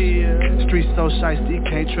chills. Streets so shiesty, you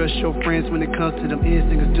can't trust your friends when it comes to them ends.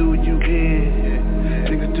 Niggas do you in.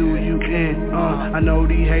 Niggas do you in. I know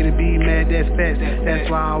these haters be mad, that's fast.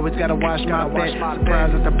 That's why I always gotta watch my back.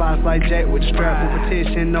 Surprise at the box like Jack with the strap with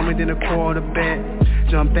petition on me than a quarterback.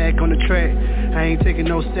 Jump back on the track, I ain't taking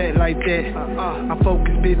no set like that. I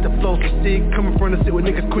focus, bitch, the flow so sick. Coming from the sit with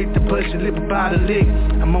niggas quick to push your lip about a lick.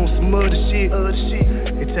 I'm on some other shit.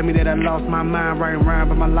 They tell me that I lost my mind right around,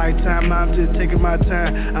 but my lifetime, I'm just taking my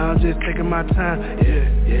time. I'm just taking my time.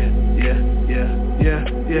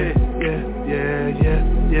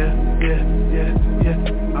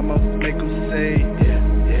 I'ma make them say,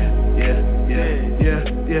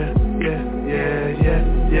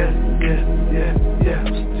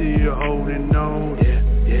 I'm still holding on.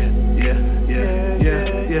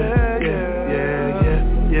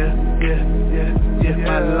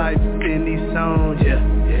 My life in these songs.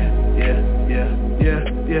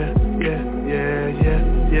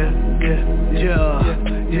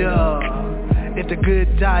 If the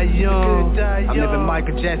good die young, I'm living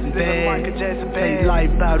Michael Jackson bad. Take life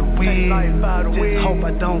by the wheel. Just hope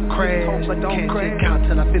I don't crash. Can't check out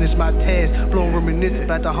till I finish my task. Blowing reminiscence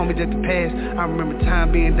about the homies at the past. I remember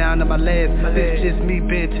time being down to my last. This is just me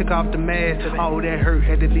being took off the mask. All that hurt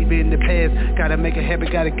had to leave it in the past. Gotta make a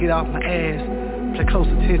habit, gotta get off my ass. Play close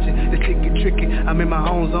attention, this shit get tricky. I'm in my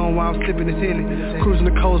own zone while I'm sipping this Henny. Cruising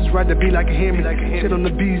the coast, ride the beat like a Hemi. Sit on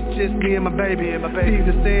the beach, just me and my baby. Feed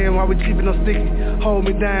the sand while we keeping on sticky. Hold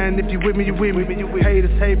me down, if you with me, you with me.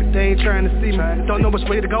 Haters hate, but they ain't trying to see me. Don't know which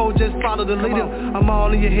way to go, just follow the leader. I'm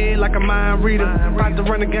all in your head like a mind reader. About to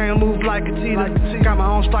run the game, move like a cheetah. Got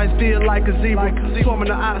my own stripes, feel like a zebra. Swarming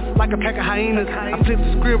the ice like a pack of hyenas. I flip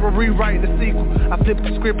the script and rewrite the sequel. I flip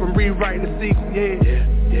the script and rewrite the sequel.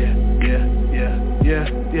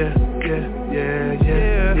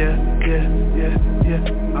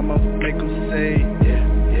 I'ma make them say,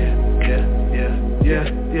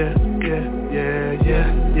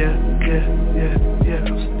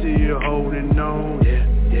 I'm still holding on.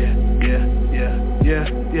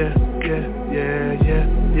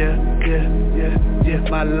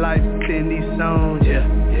 My life in these songs, yeah.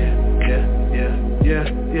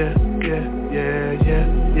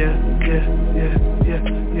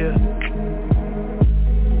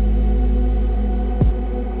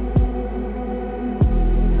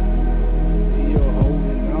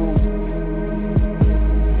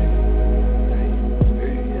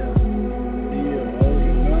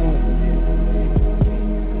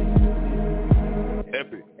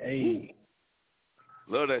 Hey.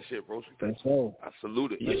 Love that shit, bro. That's all. I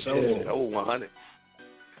salute it. Yes, that was 100.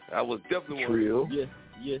 That was definitely Trill. 100.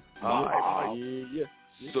 Yeah.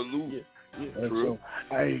 Salute. Yeah. True.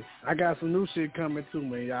 Hey, I got some new shit coming too,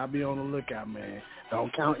 man. Y'all be on the lookout, man.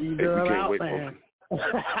 Don't count Hey, either we can't out, wait, man.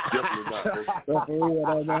 Definitely not, bro. That's for real,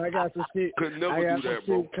 though, man. I got some shit. Could never I got do some that,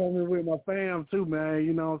 bro. shit coming with my fam too, man.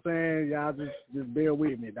 You know what I'm saying? Y'all just bear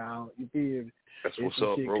with me, dog. You feel me? That's It's what's some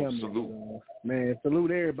up, shit bro. coming, Salute. man.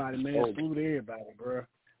 Salute everybody, man. Oh. Salute everybody, bro.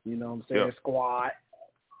 You know what I'm saying? Yeah. Squad.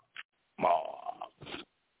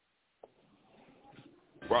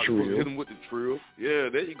 Rock, Trill. hit him with the trill. Yeah,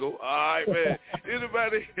 there you go. All right, man.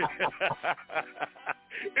 Anybody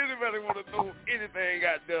want to know anything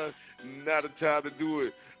got done? Not a time to do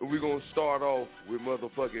it. And we're going to start off with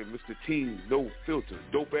motherfucking Mr. Teen, No Filter,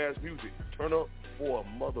 dope-ass music. Turn up for a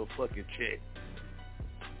motherfucking check.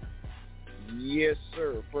 Yes,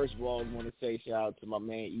 sir. First of all, I want to say shout out to my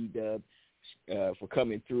man E-Dub for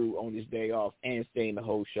coming through on this day off and staying the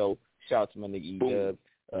whole show. Shout out to my nigga E-Dub.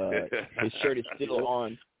 His shirt is still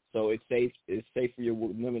on, so it's safe. It's safe for your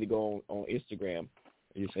women to go on Instagram.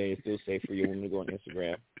 You're saying it's still safe for your women to go on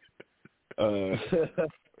Instagram.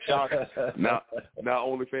 Now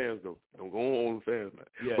OnlyFans though. Don't go on OnlyFans, man.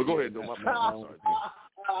 Yeah, but go ahead though. My sorry.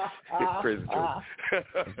 Crazy joke.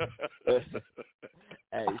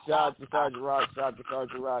 Hey, shout out to Sergeant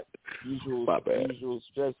Rock. Usual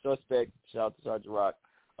stress suspect. Shout out to Sergeant Rock.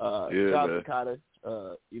 Shout out to Carter.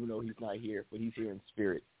 Even though he's not here, but he's here in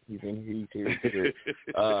spirit. He's here in spirit.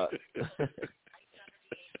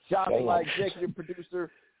 Shout out to my executive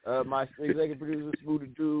producer,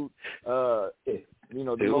 Smooth Dude. The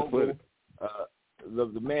local,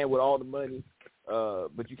 the man with all the money.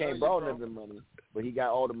 But you can't borrow none of the money. But he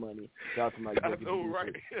got all the money. Shout out to my executive producer.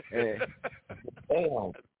 Right.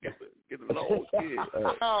 Damn. Get a loan, kid.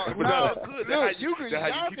 Good. Look, you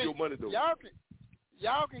keep your money though.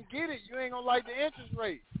 Y'all can get it. You ain't gonna like the interest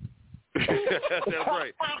rate. That's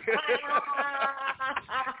right.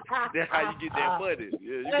 That's how you get that money.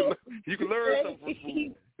 Yeah, you can learn something from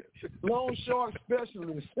food. Loan shark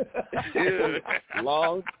specialist. Yeah.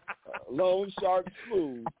 Loan shark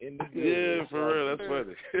smooth in the building. Yeah, for real. That's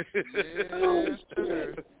funny.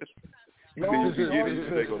 You can get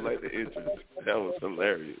it, they gonna like the interest. That was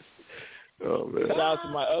hilarious. Oh man. Shout out to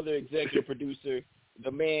my other executive producer,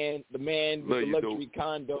 the man with the luxury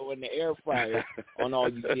condo and the air fryer on all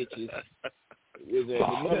you bitches. Is the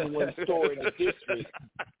number one store in the district.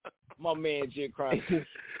 My man Jim Chronicles.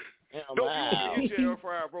 You want me to get your air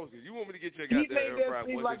fryer, bro? You want me to get your goddamn air fryer?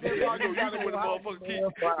 When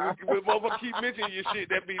motherfuckers keep mentioning your shit,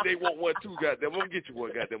 that means they want one too, goddamn. I'm gonna get you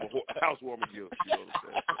one, goddamn, a housewarming gift. You know what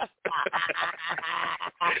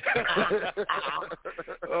I'm saying?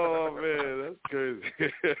 Oh man, that's crazy.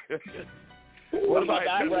 What about the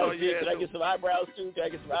eyebrows? Can I get some eyebrows too? You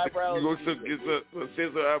gonna get some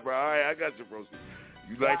sense of eyebrow? All right, I got you, bro.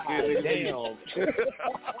 You like it? Damn.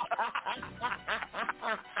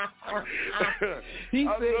 He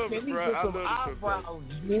said, can he get some eyebrows?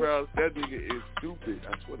 That nigga is stupid.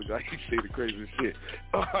 I swear to God, he say the craziest shit.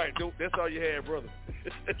 All right, that's all you had, brother.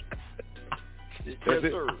 That's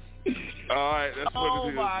it. Sir. All right, that's what it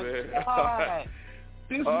is, man.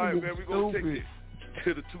 All right, man, we're going to take it to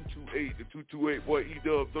the 228. The 228, boy,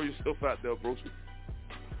 E-Dub, throw yourself out there, bro.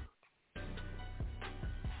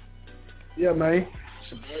 Yeah, man.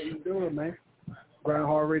 What you doing, man?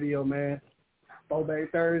 GRINDHARD Radio, man.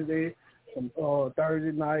 Throwback Thursday,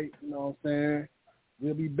 Thursday night, you know what I'm saying?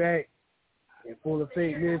 We'll be back in full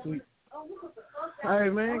effect next week. Hey,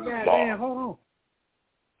 man, goddamn, hold on.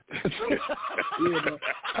 Yeah, man.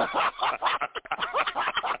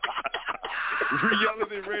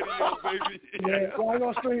 Reality radio, baby. Yeah, well, I'm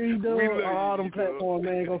going to stream you doing all them platforms,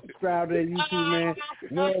 man. Go subscribe to that YouTube, man.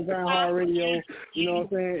 GRINDHARD Radio, you know what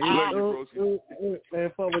I'm saying? Man,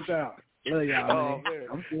 fuck with y'all. Love y'all,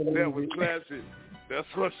 man. That was classic. That's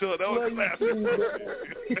what's up. That was classic.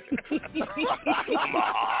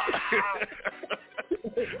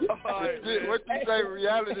 What you say,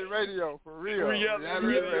 reality radio, for real? Reality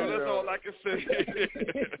radio, that's all I can say.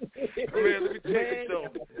 Man, let me tell you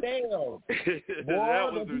something. Damn. Boy,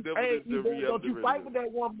 don't you fight with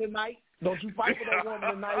that woman tonight. Don't you fight with that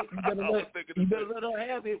woman tonight. You better let her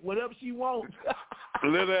have it, whatever she wants.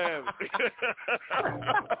 Let her have it.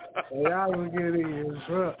 Y'all gonna get in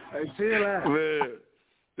here. Hey, chill out. Man,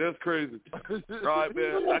 that's crazy. All right,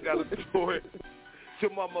 man, I got a story to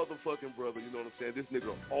my motherfucking brother. You know what I'm saying? This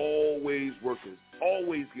nigga always working,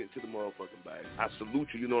 always getting to the motherfucking bag. I salute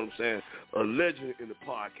you. You know what I'm saying? A legend in the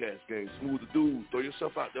podcast game. Smooth the dude. Throw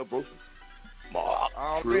yourself out there, bro.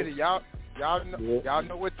 Already, y'all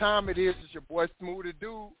know what time it is. It's your boy Smooth the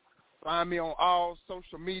Dude. Find me on all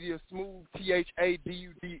social media, Smooth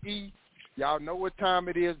THADUDE. Y'all know what time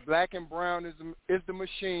it is. Black and brown is the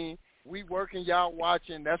machine. We working, y'all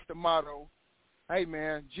watching. That's the motto. Hey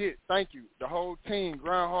man, Jit, thank you. The whole team,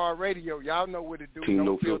 GRINDHARD Radio. Y'all know what to do.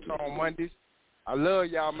 No filter on Mondays. I love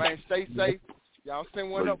y'all, man. Stay safe. Y'all send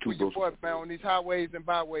one up for your boy, man, on these highways and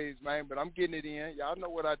byways, man. But I'm getting it in. Y'all know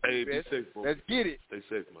what I do best. Be safe, bro. Let's get it. Stay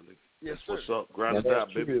safe, my nigga. Yes, sir. What's up? Grind it out,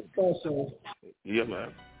 baby. Yeah,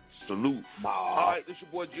 man. Salute. All right, this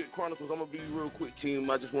your boy Jit Chronicles. I'm going to be real quick, team.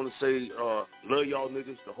 I just want to say love y'all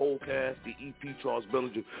niggas, the whole cast, the EP, Charles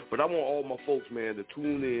Bellinger. But I want all my folks, man, to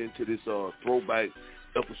tune in to this throwback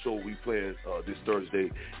episode we playing this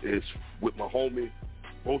Thursday. It's with my homie,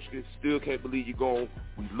 Broski. Still can't believe you're gone.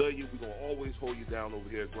 We love you. We're going to always hold you down over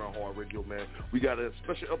here at GRINDHARD Radio, man. We got a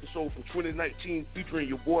special episode from 2019 featuring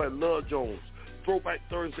your boy, Love Jones. Throwback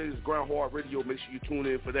Thursdays, GRINDHARD Radio. Make sure you tune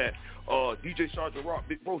in for that. DJ Sergeant Rock,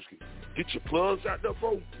 Big Broski. Get your plugs out there,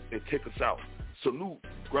 bro, and take us out. Salute.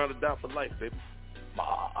 Grind it down for life, baby.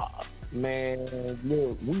 Man,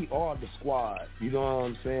 look, we are the squad. You know what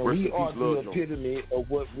I'm saying? We are the epitome of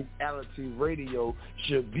what reality radio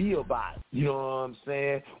should be about. You know what I'm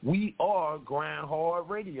saying? We are GRINDHARD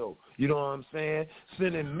Radio. You know what I'm saying?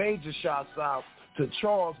 Sending major shots out to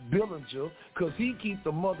Charles Bellinger, because he keeps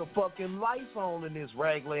the motherfucking lights on in this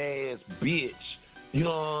raggedy ass bitch. You know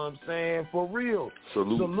what I'm saying? For real.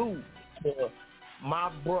 Salute to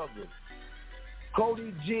my brother,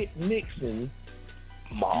 Cody Jit Nixon,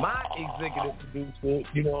 my executive producer,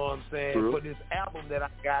 you know what I'm saying, for this album that I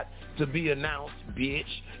got to be announced, bitch.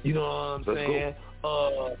 You know what I'm saying?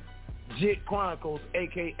 Jit Chronicles,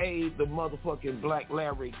 a.k.a. the motherfucking Black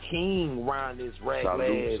Larry King, around this rag-ass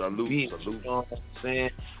bitch. You know what I'm saying?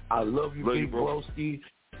 I love you, Big Broski.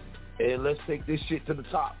 And let's take this shit to the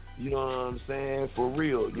top. You know what I'm saying? For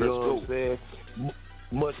real. You know what I'm saying?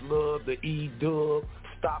 Much love to E-Dub,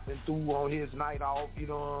 stopping through on his night off, you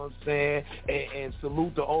know what I'm saying? And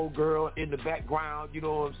salute the old girl in the background, you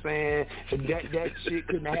know what I'm saying? And that shit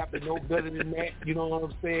couldn't happen no better than that, you know what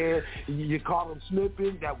I'm saying? You call him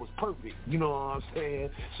slipping, that was perfect, you know what I'm saying?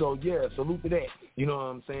 So yeah, salute to that, you know what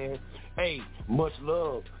I'm saying? Hey, much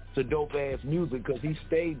love to dope-ass music, because he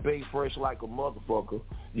stayed Bay Fresh like a motherfucker.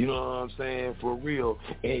 You know what I'm saying? For real.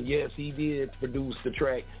 And yes, he did produce the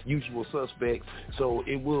track Usual Suspects, so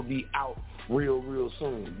it will be out real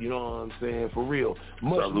soon. You know what I'm saying? For real.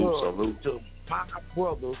 Much love to my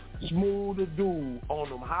brother, Smooth the Dude, on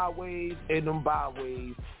them highways and them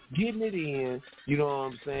byways, getting it in, you know what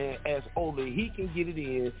I'm saying, as only he can get it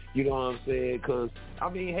in, you know what I'm saying, because, I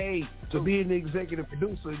mean, hey, to be an executive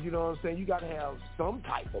producer, you know what I'm saying, you got to have some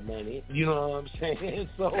type of money, you know what I'm saying,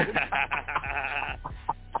 so...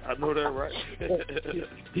 I know that, right?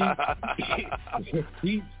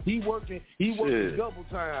 he working double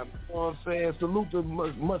time. You know what I'm saying? Salute to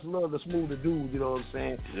much love to Smooth the Dude. You know what I'm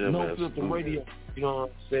saying? Yeah, no filter radio. You know what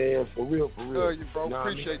I'm saying? For real. Love you, bro.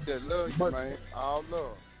 Appreciate that. Love you, man. All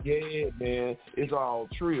love. Yeah, man. It's all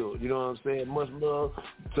trill. You know what I'm saying? Much love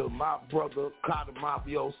to my brother, Carter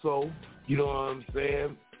Mafioso. You know what I'm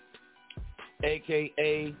saying?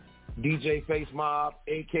 A.K.A. DJ Face Mob,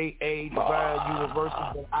 a.k.a. Divine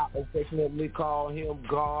Universal, but I affectionately call him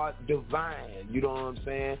God Divine, you know what I'm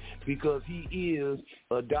saying, because he is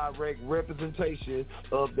a direct representation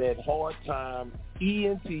of that hard time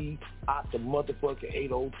ENT out the motherfucking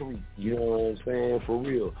 803, you know what I'm saying, for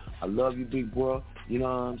real. I love you, big bro, you know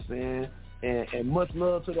what I'm saying. And much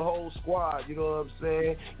love to the whole squad, you know what I'm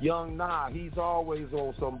saying? Young Nah, he's always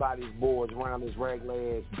on somebody's boards around this regular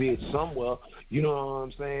ass bitch somewhere, you know what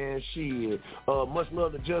I'm saying? Shit. Much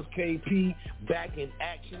love to Just KP, back in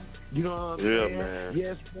action, you know what I'm saying? Man.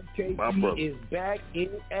 Yes, Just KP is back in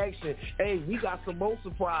action. Hey, we got some more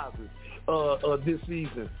surprises this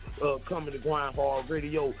season coming to GRINDHARD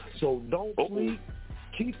Radio, so don't sleep,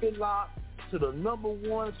 keep it locked to the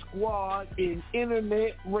 #1 squad in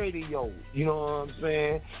internet radio. You know what I'm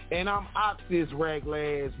saying? And I'm out this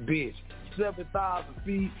ragla ass bitch. 7,000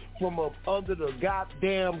 feet from up under the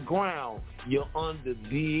goddamn ground. You're under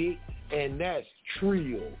dig, and that's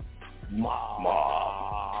Trill.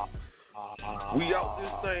 Ma. We out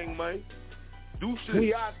this thing, man. Deuces.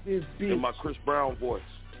 We out this bitch. In my Chris Brown voice.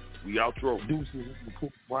 We outro. Deuces in the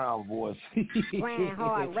Chris Brown voice.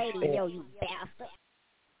 GRINDHARD Radio, you bastard.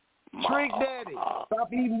 Trick Daddy,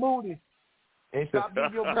 stop eating booty. And stop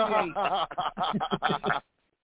being your booty.